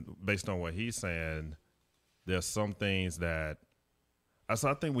 and based on what he's saying, there's some things that, so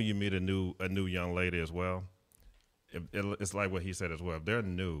I think when you meet a new young lady as well, it's like what he said as well. If they're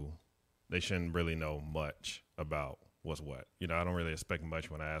new, they shouldn't really know much about what's what. I don't really expect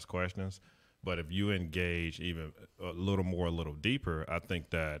much when I ask questions. But if you engage even a little more, a little deeper, I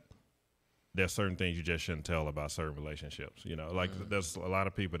think that there's certain things you just shouldn't tell about certain relationships. There's a lot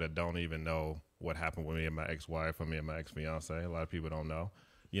of people that don't even know what happened with me and my ex-wife or me and my ex-fiance. A lot of people don't know.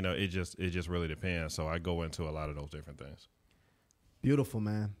 It just really depends. So I go into a lot of those different things. Beautiful,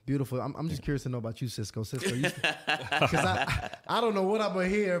 man. Beautiful. I'm just curious to know about you, Cisco. Cisco, because I don't know what I'm going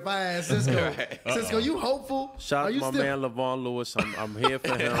to hear if I ask Cisco. Right. Cisco, you hopeful? Shout out to my man, Levon Lewis. I'm here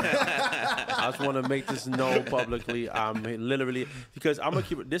for him. I just want to make this known publicly. I'm literally, because I'm going to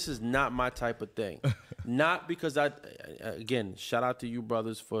keep it, this is not my type of thing. Not because again, shout out to you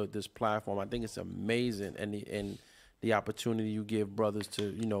brothers for this platform. I think it's amazing. And the opportunity you give brothers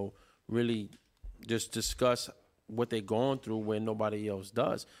to, really just discuss what they're going through when nobody else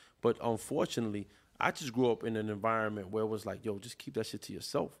does. But unfortunately, I just grew up in an environment where it was like, yo, just keep that shit to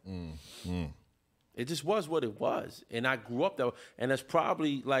yourself. It just was what it was. And I grew up that way. And that's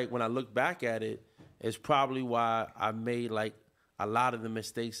probably, like, when I look back at it, it's probably why I made, like, a lot of the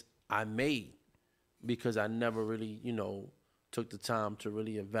mistakes I made, because I never really, took the time to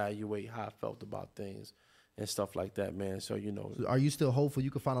really evaluate how I felt about things and stuff like that, man. So, Are you still hopeful you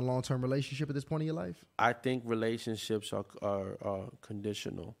can find a long-term relationship at this point in your life? I think relationships are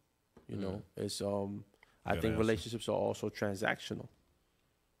conditional. It's I think relationships are also transactional.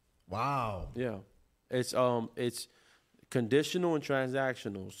 Wow. Yeah. It's Conditional and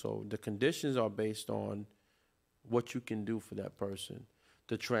transactional. So the conditions are based on what you can do for that person.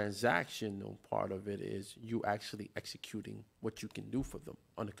 The transactional part of it is you actually executing what you can do for them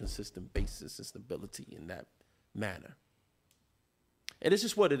on a consistent basis and stability in that manner. And it's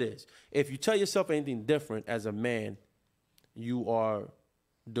just what it is. If you tell yourself anything different as a man, you are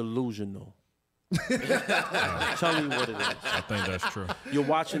delusional. I'm telling you what it is. I think that's true. You're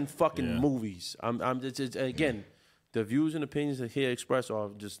watching fucking movies. Again, the views and opinions that here expressed are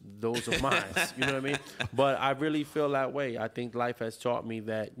just those of mine. You know what I mean? But I really feel that way. I think life has taught me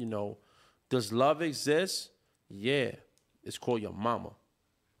that, does love exist? Yeah. It's called your mama.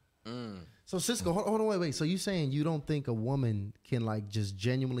 So Cisco, hold on, wait. So you saying you don't think a woman can like just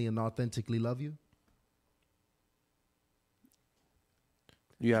genuinely and authentically love you?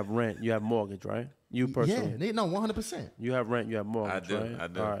 You have rent, you have mortgage, right? You personally. Yeah, no, 100%. You have rent, you have mortgage, right? I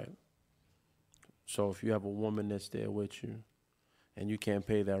do. All right. So if you have a woman that's there with you and you can't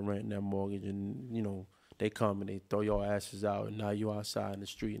pay that rent and that mortgage and, they come and they throw your asses out and now you're outside in the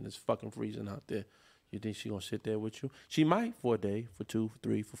street and it's fucking freezing out there, you think she gonna sit there with you? She might for a day, for 2, for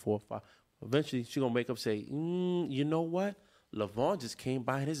 3, for 4, 5. Eventually she gonna wake up and say, you know what? LaVon just came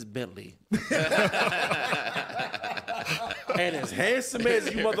by in his Bentley. And as handsome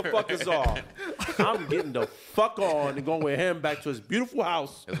as you motherfuckers are, I'm getting the fuck on and going with him back to his beautiful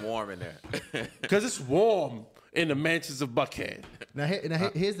house. It's warm in there. Because it's warm in the mansions of Buckhead. Now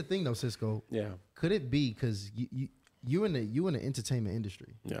here's the thing though, Cisco. Yeah. Could it be because you in the entertainment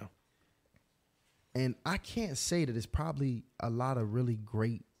industry? Yeah. And I can't say that it's probably a lot of really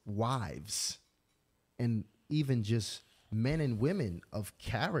great wives and even just men and women of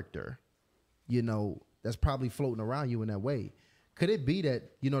character, that's probably floating around you in that way. Could it be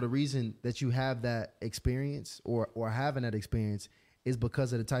that, the reason that you have that experience or having that experience is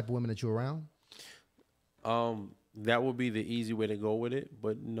because of the type of women that you're around? That would be the easy way to go with it.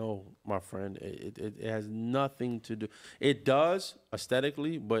 But no, my friend, it has nothing to do. It does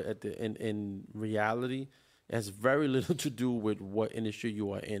aesthetically, but in reality, it has very little to do with what industry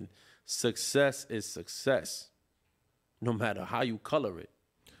you are in. Success is success, no matter how you color it.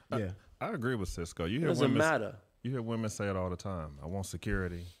 Yeah. I agree with Cisco. It doesn't matter. You hear women say it all the time. I want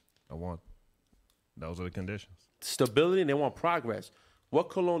security. Those are the conditions. Stability, and they want progress.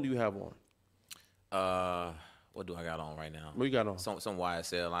 What cologne do you have on? What do I got on right now? What you got on? Some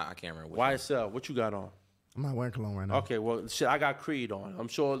YSL. I can't remember. YSL. What you got on? I'm not wearing cologne right now. Okay, well, shit, I got Creed on. I'm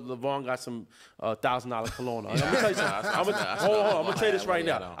sure LaVon got some $1,000 cologne on. I'm gonna tell you something. I'm gonna tell you this right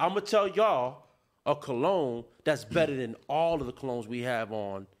now. I'm gonna tell y'all a cologne that's better than all of the colognes we have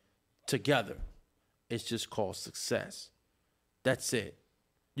on together. It's just called success. That's it.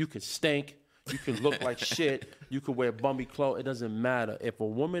 You can stink. You can look like shit. You can wear bummy clothes. It doesn't matter. If a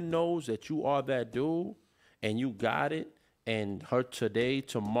woman knows that you are that dude and you got it, and her today,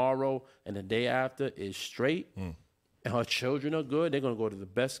 tomorrow, and the day after is straight, and her children are good, they're going to go to the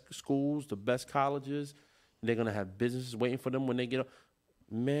best schools, the best colleges, and they're going to have businesses waiting for them when they get up.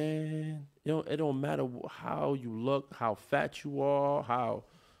 Man, it don't matter how you look, how fat you are, how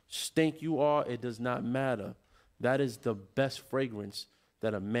stink you are, it does not matter. That is the best fragrance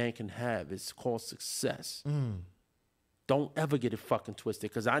that a man can have. It's called success. Don't ever get it fucking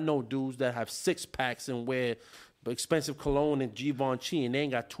twisted, because I know dudes that have 6-packs and wear expensive cologne and Givenchy and they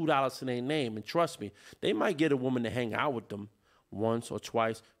ain't got $2 to their name. And trust me, they might get a woman to hang out with them once or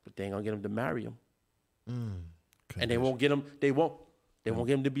twice, but they ain't gonna get them to marry them. And they won't get them. They won't get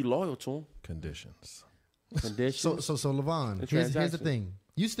them to be loyal to them. Conditions. So LaVon, here's the thing.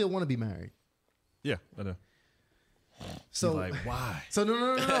 You still want to be married? Yeah, I do. So like, why? So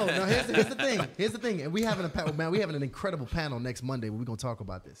no. Here's the thing. Here's the thing. And we having an incredible panel next Monday where we're gonna talk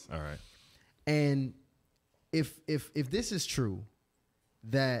about this. All right. And if this is true,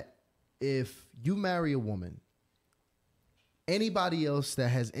 that if you marry a woman, anybody else that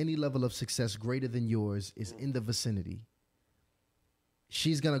has any level of success greater than yours is in the vicinity,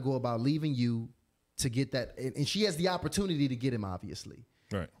 she's gonna go about leaving you to get that, and she has the opportunity to get him, obviously.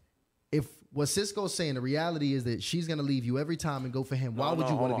 Right. If what Cisco's saying, the reality is that she's gonna leave you every time and go for him. Why would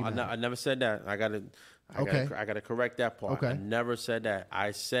you want to be married? I never said that. I gotta correct that part. Okay. I never said that.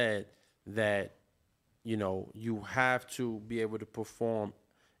 I said that, you have to be able to perform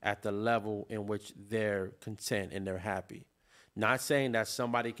at the level in which they're content and they're happy. Not saying that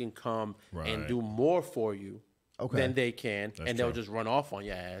somebody can come and do more for you than they can, and they'll just run off on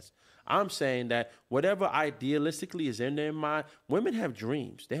your ass. I'm saying that whatever idealistically is in their mind, women have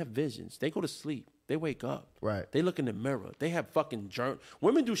dreams. They have visions. They go to sleep. They wake up. Right. They look in the mirror. They have fucking journal.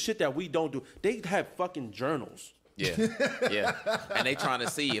 Women do shit that we don't do. They have fucking journals. Yeah. And they trying to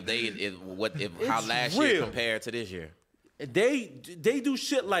see how last year compared to this year. They do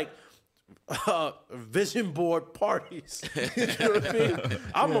shit like vision board parties. You know what I mean?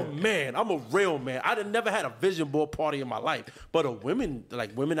 I'm a man. I'm a real man. I never had a vision board party in my life. But women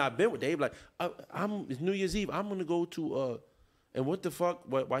I've been with, they like, it's New Year's Eve. I'm gonna go to and what the fuck?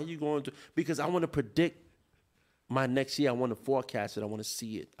 Why are you going to? Because I want to predict my next year. I want to forecast it. I want to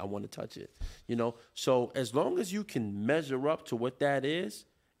see it. I want to touch it. You know. So as long as you can measure up to what that is,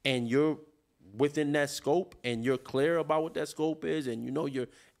 and you're within that scope, and you're clear about what that scope is, and you know you're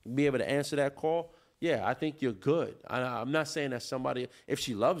be able to answer that call, yeah, I think you're good. I'm not saying that somebody, if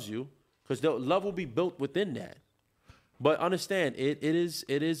she loves you, because love will be built within that. But understand, it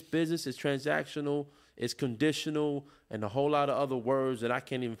is business, it's transactional, it's conditional, and a whole lot of other words that I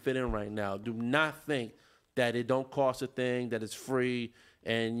can't even fit in right now. Do not think that it don't cost a thing, that it's free,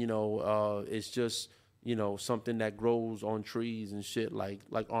 and it's just something that grows on trees and shit like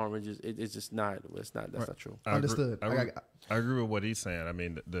oranges. It's just not. That's not true. Understood. I agree with what he's saying. I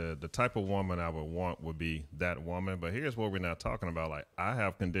mean, the type of woman I would want would be that woman. But here's what we're not talking about. Like, I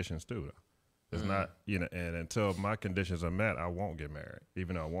have conditions too, though. It's not, and until my conditions are met, I won't get married,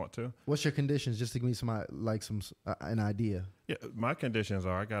 even though I want to. What's your conditions? Just to give me an idea. Yeah, my conditions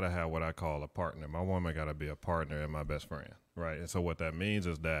are I gotta have what I call a partner. My woman gotta be a partner and my best friend, right? And so what that means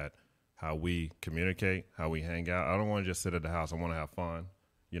is that how we communicate, how we hang out. I don't want to just sit at the house. I want to have fun.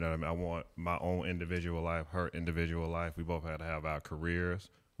 You know what I mean? I want my own individual life, her individual life. We both had to have our careers.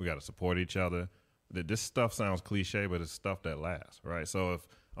 We got to support each other. This stuff sounds cliche, but it's stuff that lasts, right? So if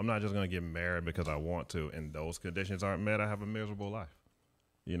I'm not just going to get married because I want to, and those conditions aren't met, I have a miserable life.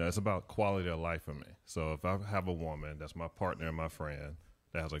 It's about quality of life for me. So if I have a woman that's my partner and my friend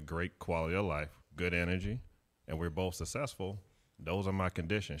that has a great quality of life, good energy, and we're both successful, those are my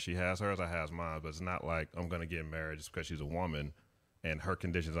conditions. She has hers, I has mine, but it's not like I'm going to get married just because she's a woman and her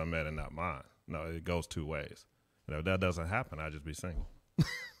conditions are met and not mine. No, it goes two ways. If that doesn't happen, I'd just be single.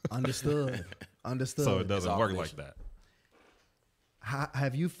 Understood. So it doesn't work like that.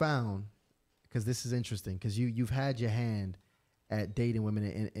 Have you found, because this is interesting, because you've had your hand at dating women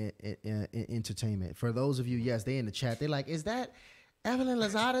in entertainment. For those of you, yes, they in the chat. They're like, is that Evelyn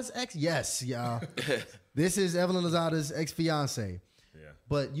Lozada's ex? Yes, y'all. This is Evelyn Lozada's ex-fiance. Yeah.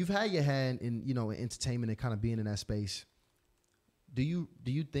 But you've had your hand in entertainment and kind of being in that space. Do you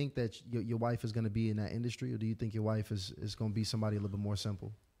think that your wife is going to be in that industry, or do you think your wife is going to be somebody a little bit more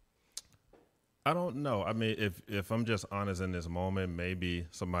simple? I don't know. I mean, if I'm just honest in this moment, maybe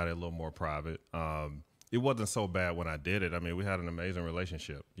somebody a little more private. It wasn't so bad when I did it. I mean, we had an amazing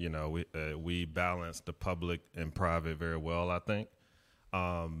relationship. We balanced the public and private very well, I think.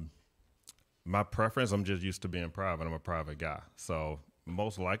 My preference, I'm just used to being private. I'm a private guy. So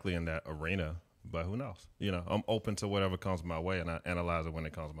most likely in that arena, but who knows? I'm open to whatever comes my way, and I analyze it when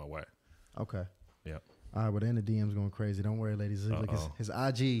it comes my way. Okay. Yep. All right, well, then the DM's going crazy. Don't worry, ladies. His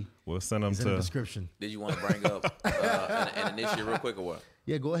IG we'll send them is in the description. Did you want to bring up an initiative real quick or what?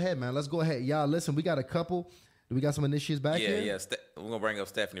 Yeah, go ahead, man. Let's go ahead. Y'all, listen, we got a couple. Do we got some initiatives back here? Yeah. We're going to bring up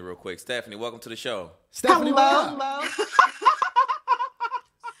Stephanie real quick. Stephanie, welcome to the show. Stephanie, hello.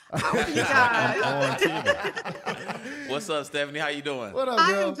 How are you guys? What's up, Stephanie? How you doing? What up,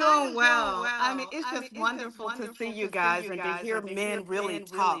 girl? I'm doing well. I mean, it's just wonderful to see you guys and to hear men really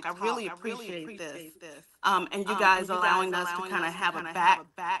talk. I really appreciate this. And you guys allowing us to kind of have a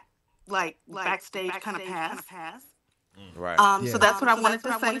backstage kind of pass. Right. So that's what I wanted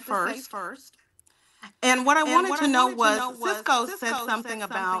to say first. And what I wanted to know was Cisco said something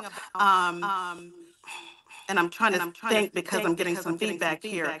about and I'm trying to think because I'm getting some feedback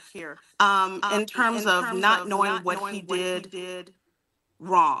here. In terms of not knowing what he did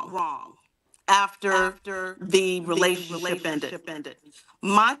wrong after the relationship ended.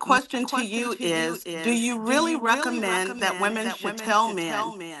 My question to you is, do you really recommend that women should tell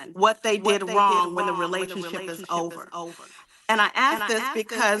men what they did wrong when the relationship is over? And I ask this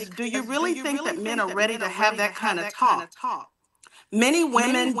because do you really think that men are ready to have that kind of talk? Many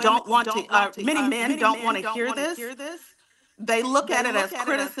women don't want to, many men don't want to hear this. They look at it as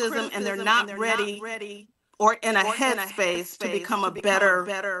criticism and they're not ready or in a headspace to become a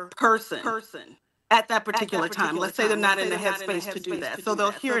better person at that particular time. Let's say they're not in the headspace to do that. So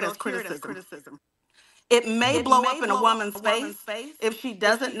they'll hear it as criticism. It may blow up in a woman's face if she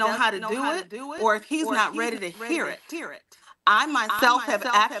doesn't know how to do it or if he's not ready to hear it. I myself have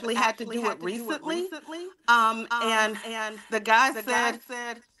actually had to do it recently. And the guy said,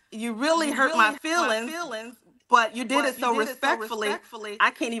 you really hurt my feelings, but you did it so respectfully,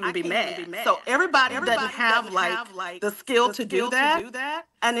 I can't even be mad. So everybody doesn't have like the skill to do that.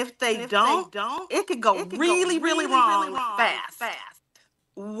 And if they don't, it could go really, really wrong fast.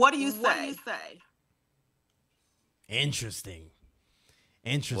 What do you say? Interesting.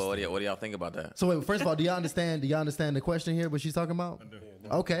 Well, what do y'all think about that? So wait, first of all, do y'all understand the question here, what she's talking about? I do.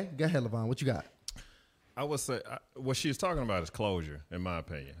 Okay, go ahead, Levon. What you got? I would say what she's talking about is closure, in my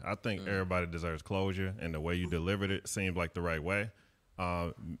opinion. I think everybody deserves closure, and the way you delivered it seems like the right way.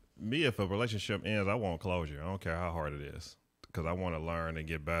 Me, if a relationship ends, I want closure. I don't care how hard it is, because I want to learn and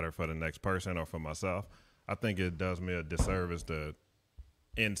get better for the next person or for myself. I think it does me a disservice to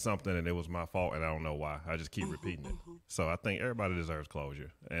end something and it was my fault and I don't know why. I just keep repeating it. So I think everybody deserves closure.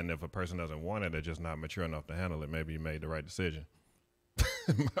 And if a person doesn't want it, they're just not mature enough to handle it. Maybe you made the right decision.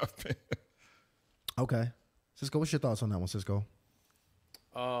 In my opinion. Okay. Cisco, what's your thoughts on that one, Cisco?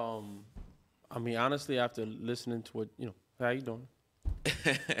 I mean, honestly, after listening to what, how you doing?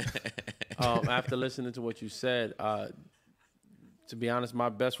 After listening to what you said, to be honest, my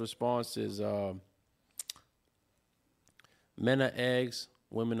best response is men are eggs,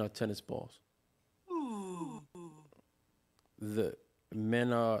 women are tennis balls. The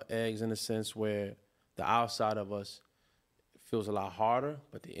men are eggs in the sense where the outside of us feels a lot harder,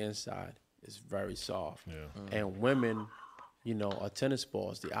 but the inside is very soft. Yeah. And women, are tennis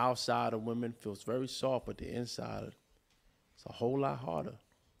balls. The outside of women feels very soft, but the inside is a whole lot harder,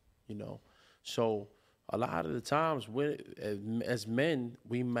 So a lot of the times, as men,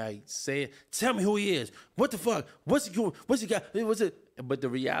 we might say, "Tell me who he is. What the fuck? What's he doing? What's he got? What's it?" But the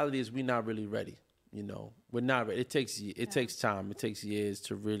reality is, we're not really ready. We're not ready. It takes time. It takes years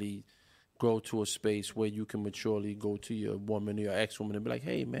to really grow to a space where you can maturely go to your woman or your ex-woman and be like,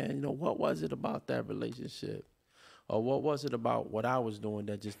 "Hey, man, what was it about that relationship? Or what was it about what I was doing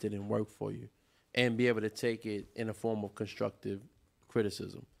that just didn't work for you?" And be able to take it in a form of constructive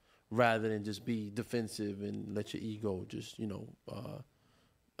criticism, rather than just be defensive and let your ego just,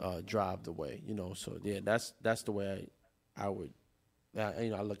 drive the way, So yeah, that's the way I would,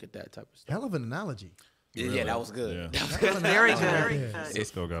 I look at that type of stuff. Hell of an analogy. Really? Yeah, that was good. Yeah. Very good.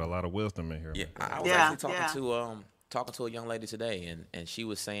 Cisco got a lot of wisdom in here. Yeah, I was actually talking to a young lady today, and she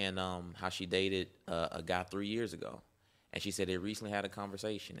was saying how she dated a guy 3 years ago, and she said they recently had a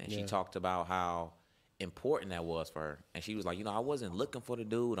conversation, and she talked about how important that was for her. And she was like, I wasn't looking for the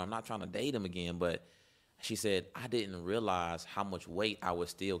dude. I'm not trying to date him again. But she said, I didn't realize how much weight I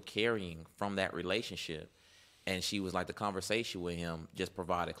was still carrying from that relationship. And she was like, the conversation with him just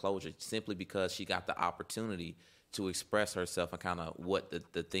provided closure simply because she got the opportunity to express herself and kind of what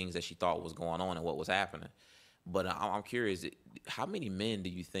the things that she thought was going on and what was happening. But I'm curious, how many men do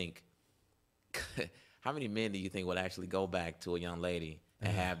you think would actually go back to a young lady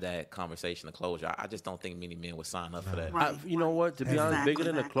and have that conversation of closure? I just don't think many men would sign up for that. Right. You know what? To be honest, bigger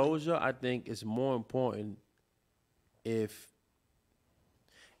than the closure, I think it's more important if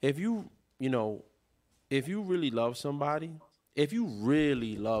you really love somebody,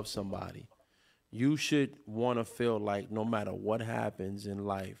 you should want to feel like no matter what happens in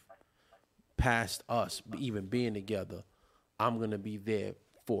life, past us even being together, I'm going to be there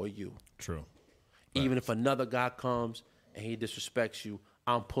for you. True. Even if another guy comes and he disrespects you,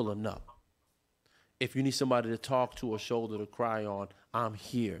 I'm pulling up. If you need somebody to talk to or shoulder to cry on, I'm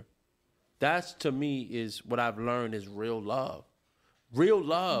here. That's, to me, is what I've learned is real love. Real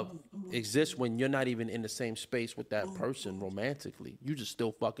love exists when you're not even in the same space with that person romantically. You just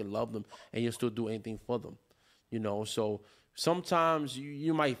still fucking love them and you'll still do anything for them. So sometimes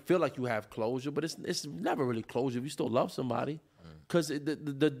you might feel like you have closure, but it's never really closure if you still love somebody. Because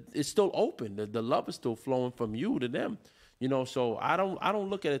it's still open. The love is still flowing from you to them. So I don't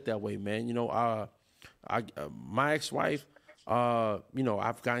look at it that way, man. My ex-wife,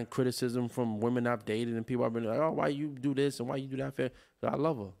 I've gotten criticism from women I've dated and people have been like, "Oh, why you do this and why you do that?" I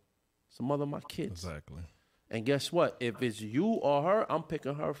love her. It's the mother of my kids. Exactly. And guess what? If it's you or her, I'm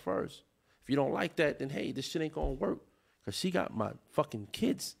picking her first. If you don't like that, then hey, this shit ain't gonna work. Because she got my fucking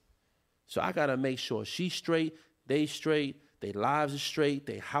kids. So I gotta make sure she's straight, they straight, their lives are straight,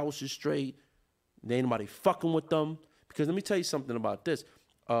 their house is straight. There ain't nobody fucking with them. Because let me tell you something about this.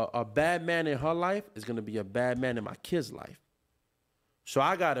 A bad man in her life is going to be a bad man in my kid's life. So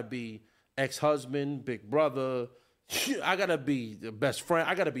I got to be ex-husband, big brother. I got to be the best friend.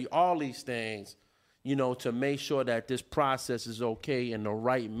 I got to be all these things, to make sure that this process is okay and the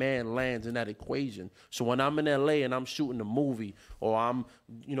right man lands in that equation. So when I'm in LA and I'm shooting a movie or I'm,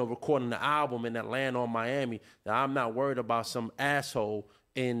 recording the album in Atlanta or Miami, I'm not worried about some asshole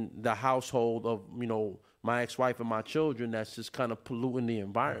in the household of, my ex-wife and my children that's just kind of polluting the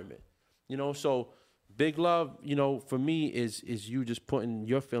environment. So big love, for me is you just putting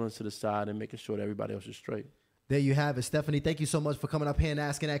your feelings to the side and making sure that everybody else is straight. There you have it, Stephanie. Thank you so much for coming up here and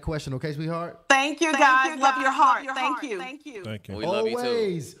asking that question. Okay, sweetheart? Thank you, guys. Love your heart. Thank you. Thank you. We love you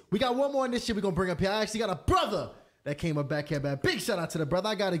too. We got one more in this shit we're going to bring up here. I actually got a brother that came up back here, man. Big shout out to the brother.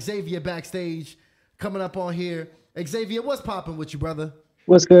 I got Xavier backstage coming up on here. Xavier, what's popping with you, brother?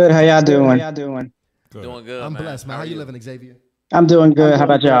 What's good? How y'all doing? Good. Doing good, I'm man. blessed, man. How you living, Xavier? I'm doing good. How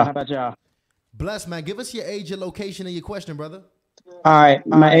about y'all? Blessed, man. Give us your age, your location, and your question, brother. All right.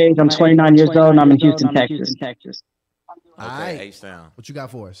 My age, I'm 29 years old, and I'm in Houston, Texas. Okay, H-Town. What you got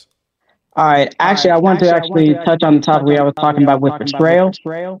for us? All right. Actually, I want to touch on the topic we were talking about with betrayal.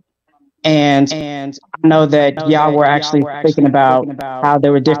 And I know that y'all were actually thinking about how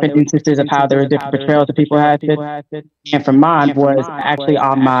there were different instances of how there were different betrayals that people had. And for mine was actually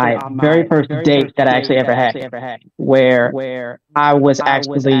on my very first date that I actually ever had, where I was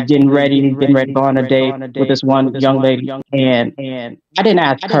actually getting ready to go on a date with this one young lady. And I didn't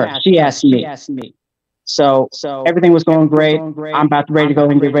ask her. She asked me. So everything was going great. I'm about ready to go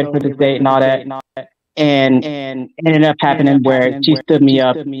and get ready for this date and all that. And it ended up happening where she stood me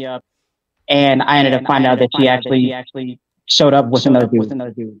up. And I ended up finding out that she actually showed up with another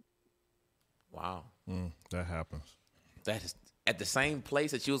dude. Wow. That happens. That is at the same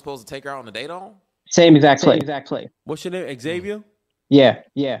place that you were supposed to take her out on a date on? Same exact place. What's your name? Xavier? Yeah.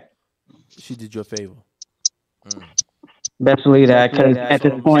 She did you a favor. Best believe that, because at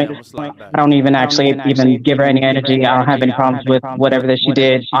this point, I don't even give her any energy. I don't have any problems with whatever that she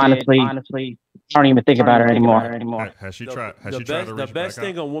did. Honestly, I don't even think about her anymore. Has she tried? Has she tried to reach The best back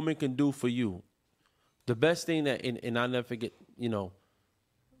thing out? a woman can do for you, the best thing that, and I'll never forget,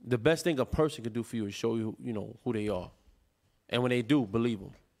 the best thing a person can do for you is show you, who they are. And when they do, believe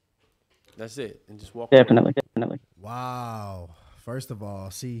them. That's it. And just walk away. Definitely. Wow. First of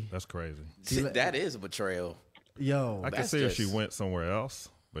all, That's crazy. That is a betrayal. Yo. I can see if she went somewhere else,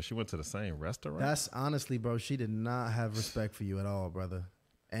 but she went to the same restaurant. That's honestly, bro, she did not have respect for you at all, brother.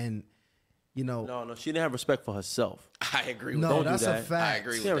 And, No, she didn't have respect for herself. I agree with No, that. that's a I fact.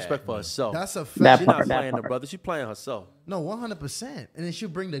 agree She with didn't have that. respect for herself. That's a fact. She's not playing her brother. She's playing herself. No, 100%. And then she'll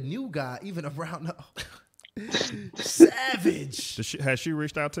bring the new guy even around savage. Has she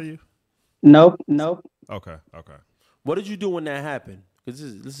reached out to you? Nope. Okay. What did you do when that happened?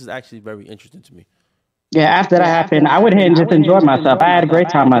 Because this is actually very interesting to me. Yeah, after that happened, I went ahead and just enjoyed myself. I had a great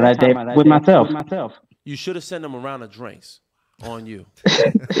time on that date with myself. You should have sent them a round of drinks on you.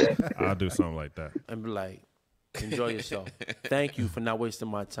 I'll do something like that. And be like, enjoy yourself. Thank you for not wasting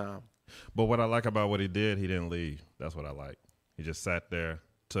my time. But what I like about what he did, he didn't leave. That's what I like. He just sat there,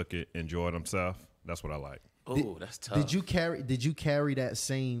 took it, enjoyed himself. That's what I like. Oh, that's tough. Did you carry that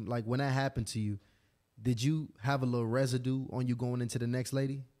same, like when that happened to you, did you have a little residue on you going into the next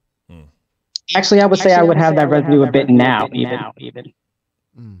lady? Actually, I would say I would have that residue a bit now, even.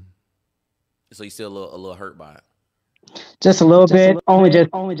 So you still a little hurt by it? Just a little bit. Only just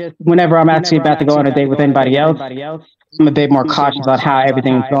whenever I'm actually about to go on a date with anybody else, I'm a bit more cautious about how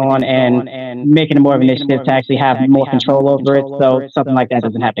everything's going and making more of an initiative to actually have more control over it. So something like that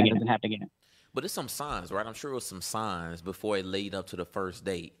doesn't happen again. But it's some signs, right? I'm sure it was some signs before it lead up to the first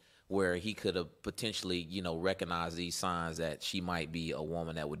date where he could have potentially, recognized these signs that she might be a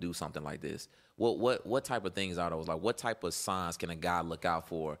woman that would do something like this. What type of things are those? Like, what type of signs can a guy look out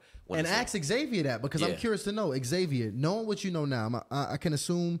for? And ask Xavier that, because I'm curious to know, Xavier, knowing what you know now, I can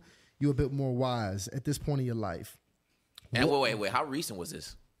assume you're a bit more wise at this point in your life. And wait, how recent was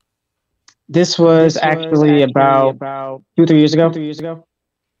this? This was actually about 2-3 years ago.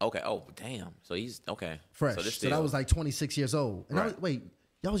 Okay. Oh, damn. So he's okay. Fresh. So, So that was like 26 years old. And Right. wait,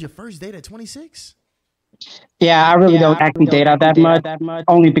 that was your first date at 26? Yeah, I really don't actually date out that much,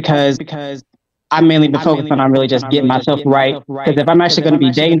 only because I've mainly been focused on really just getting myself right. Because if I'm actually going to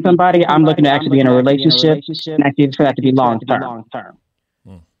be dating somebody, I'm looking to actually be in a relationship, and I need for that to be long term.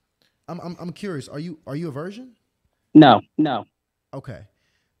 I'm curious. Are you a virgin? No. Okay.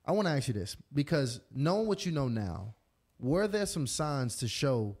 I want to ask you this, because knowing what you know now, were there some signs to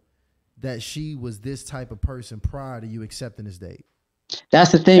show that she was this type of person prior to you accepting this date?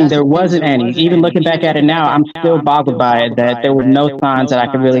 That's the thing. There wasn't any. Even looking back at it now, I'm still boggled by it that there were no signs that I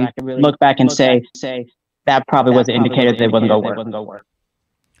could really look back and say that probably was an indicator that it wasn't going to work.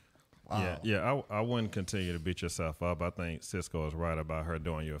 Wow. Yeah. I wouldn't continue to beat yourself up. I think Cisco is right about her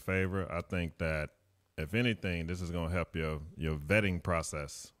doing you a favor. I think that if anything, this is going to help your vetting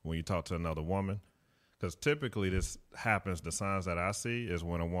process when you talk to another woman. Because typically this happens, the signs that I see is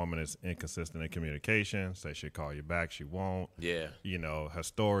when a woman is inconsistent in communication, say she'll call you back, she won't. Yeah. Her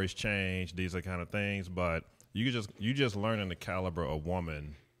stories change, these are kind of things. But you just learning the caliber of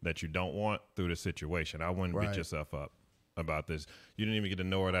woman that you don't want through the situation. I wouldn't beat yourself up about this. You didn't even get to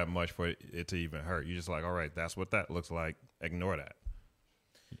know her that much for it to even hurt. You're just like, all right, that's what that looks like. Ignore that.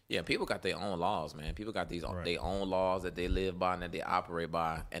 Yeah, people got their own laws, man. People got their own laws that they live by and that they operate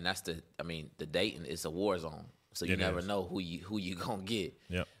by, and that's the dating is a war zone. So you never know who you gonna get.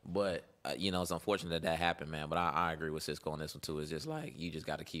 Yep. But it's unfortunate that happened, man. But I agree with Cisco on this one too. It's just like you just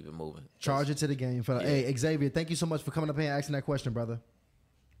got to keep it moving. Charge it to the game. Hey, Xavier, thank you so much for coming up here and asking that question, brother.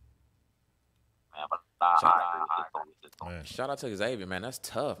 Shout out to Xavier, man. That's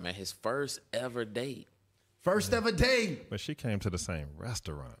tough, man. His first ever date. First ever date. But she came to the same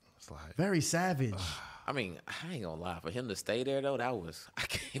restaurant. It's like very savage. I mean, I ain't gonna lie. For him to stay there though, I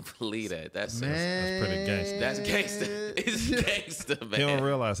can't believe that. That's pretty gangster. That's gangster. It's gangster, man. He don't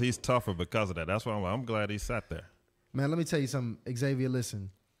realize he's tougher because of that. That's why I'm glad he sat there. Man, let me tell you something, Xavier. Listen,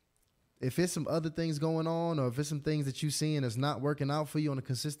 if it's some other things going on, or if it's some things that you seeing that's not working out for you on a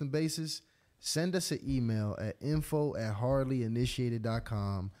consistent basis, send us an email at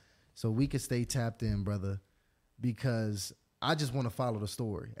info@hardlyinitiated.com so we can stay tapped in, brother. Because I just want to follow the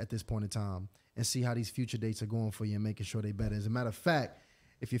story at this point in time and see how these future dates are going for you and making sure they better. As a matter of fact,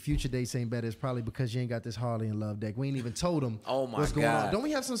 if your future dates ain't better, it's probably because you ain't got this Harley in Love deck. We ain't even told them what's going on. Don't we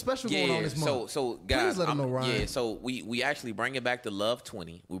have some special going on this month? So guys, please let them know, Ryan. Yeah, so we actually bring it back to Love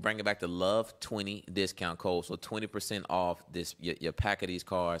 20. We bring it back to Love 20 discount code. So 20% off this your pack of these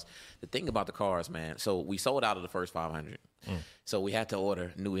cars. The thing about the cars, man, so we sold out of the first 500. So we had to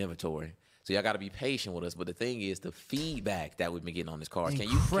order new inventory. So y'all got to be patient with us. But the thing is, the feedback that we've been getting on this car. Can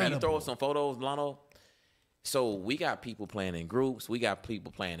you throw us some photos, Lano? So we got people playing in groups. We got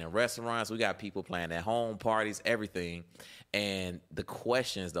people playing in restaurants. We got people playing at home parties, everything. And the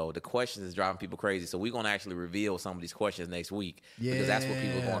questions is driving people crazy. So we're going to actually reveal some of these questions next week. Yeah. Because that's what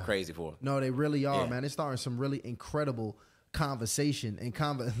people are going crazy for. No, they really are, man. It's starting some really incredible conversation. And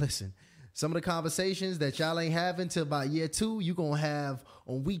listen, some of the conversations that y'all ain't having till about year 2, you going to have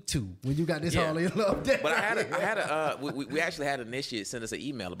on week 2 when you got this Harley in Love day. But we actually had an initiate send us an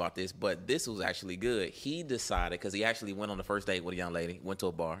email about this, but this was actually good. He decided, because he actually went on the first date with a young lady, went to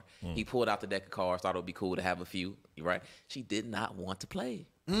a bar. He pulled out the deck of cards, thought it would be cool to have a few, right? She did not want to play.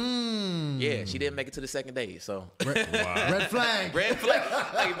 Yeah, she didn't make it to the second date. So red flag. Red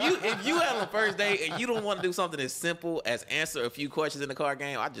flag. Like if you have a first date and you don't want to do something as simple as answer a few questions in the card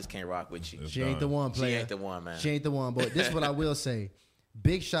game, I just can't rock with you. She ain't the one, player. She ain't the one, man. She ain't the one. But this is what I will say.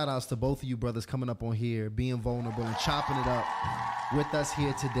 Big shout outs to both of you brothers coming up on here, being vulnerable and chopping it up with us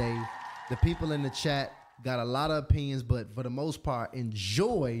here today. The people in the chat got a lot of opinions, but for the most part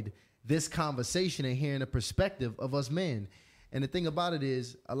enjoyed this conversation and hearing the perspective of us men. And the thing about it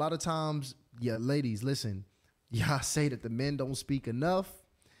is, a lot of times, ladies, listen, y'all say that the men don't speak enough.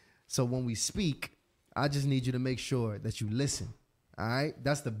 So when we speak, I just need you to make sure that you listen. All right?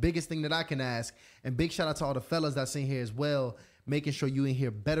 That's the biggest thing that I can ask. And big shout out to all the fellas that's in here as well, making sure you in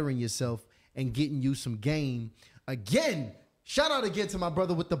here bettering yourself and getting you some game. Again, shout out again to my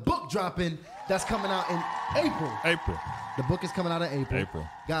brother with the book dropping that's coming out in April. The book is coming out in April.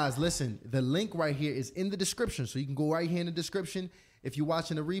 Guys, listen, the link right here is in the description. So you can go right here in the description if you're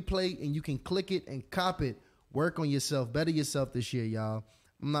watching the replay, and you can click it and cop it. Work on yourself. Better yourself this year, y'all.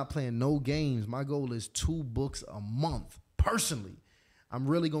 I'm not playing no games. My goal is 2 books a month. Personally, I'm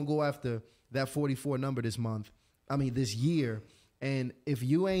really going to go after that 44 number this year. And if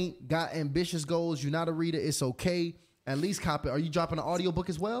you ain't got ambitious goals, you're not a reader, it's okay. At least cop it. Are you dropping an audiobook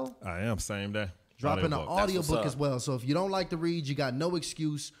as well? I am, same day. Dropping an audiobook as well. So if you don't like to read, you got no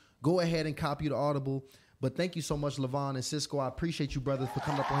excuse. Go ahead and copy the Audible. But thank you so much, Levon and Cisco. I appreciate you, brothers, for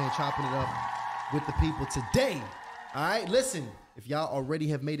coming up on here and chopping it up with the people today. All right, listen, if y'all already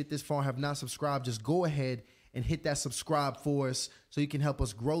have made it this far and have not subscribed, just go ahead and hit that subscribe for us so you can help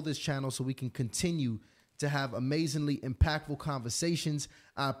us grow this channel so we can continue to have amazingly impactful conversations.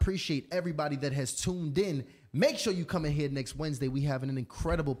 I appreciate everybody that has tuned in. Make sure you come in here next Wednesday. We having an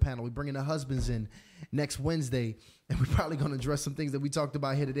incredible panel. We're bringing the husbands in next Wednesday, and we're probably going to address some things that we talked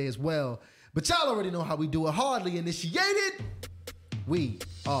about here today as well. But y'all already know how we do it. Hardly initiated. We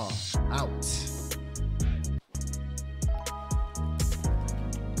are out.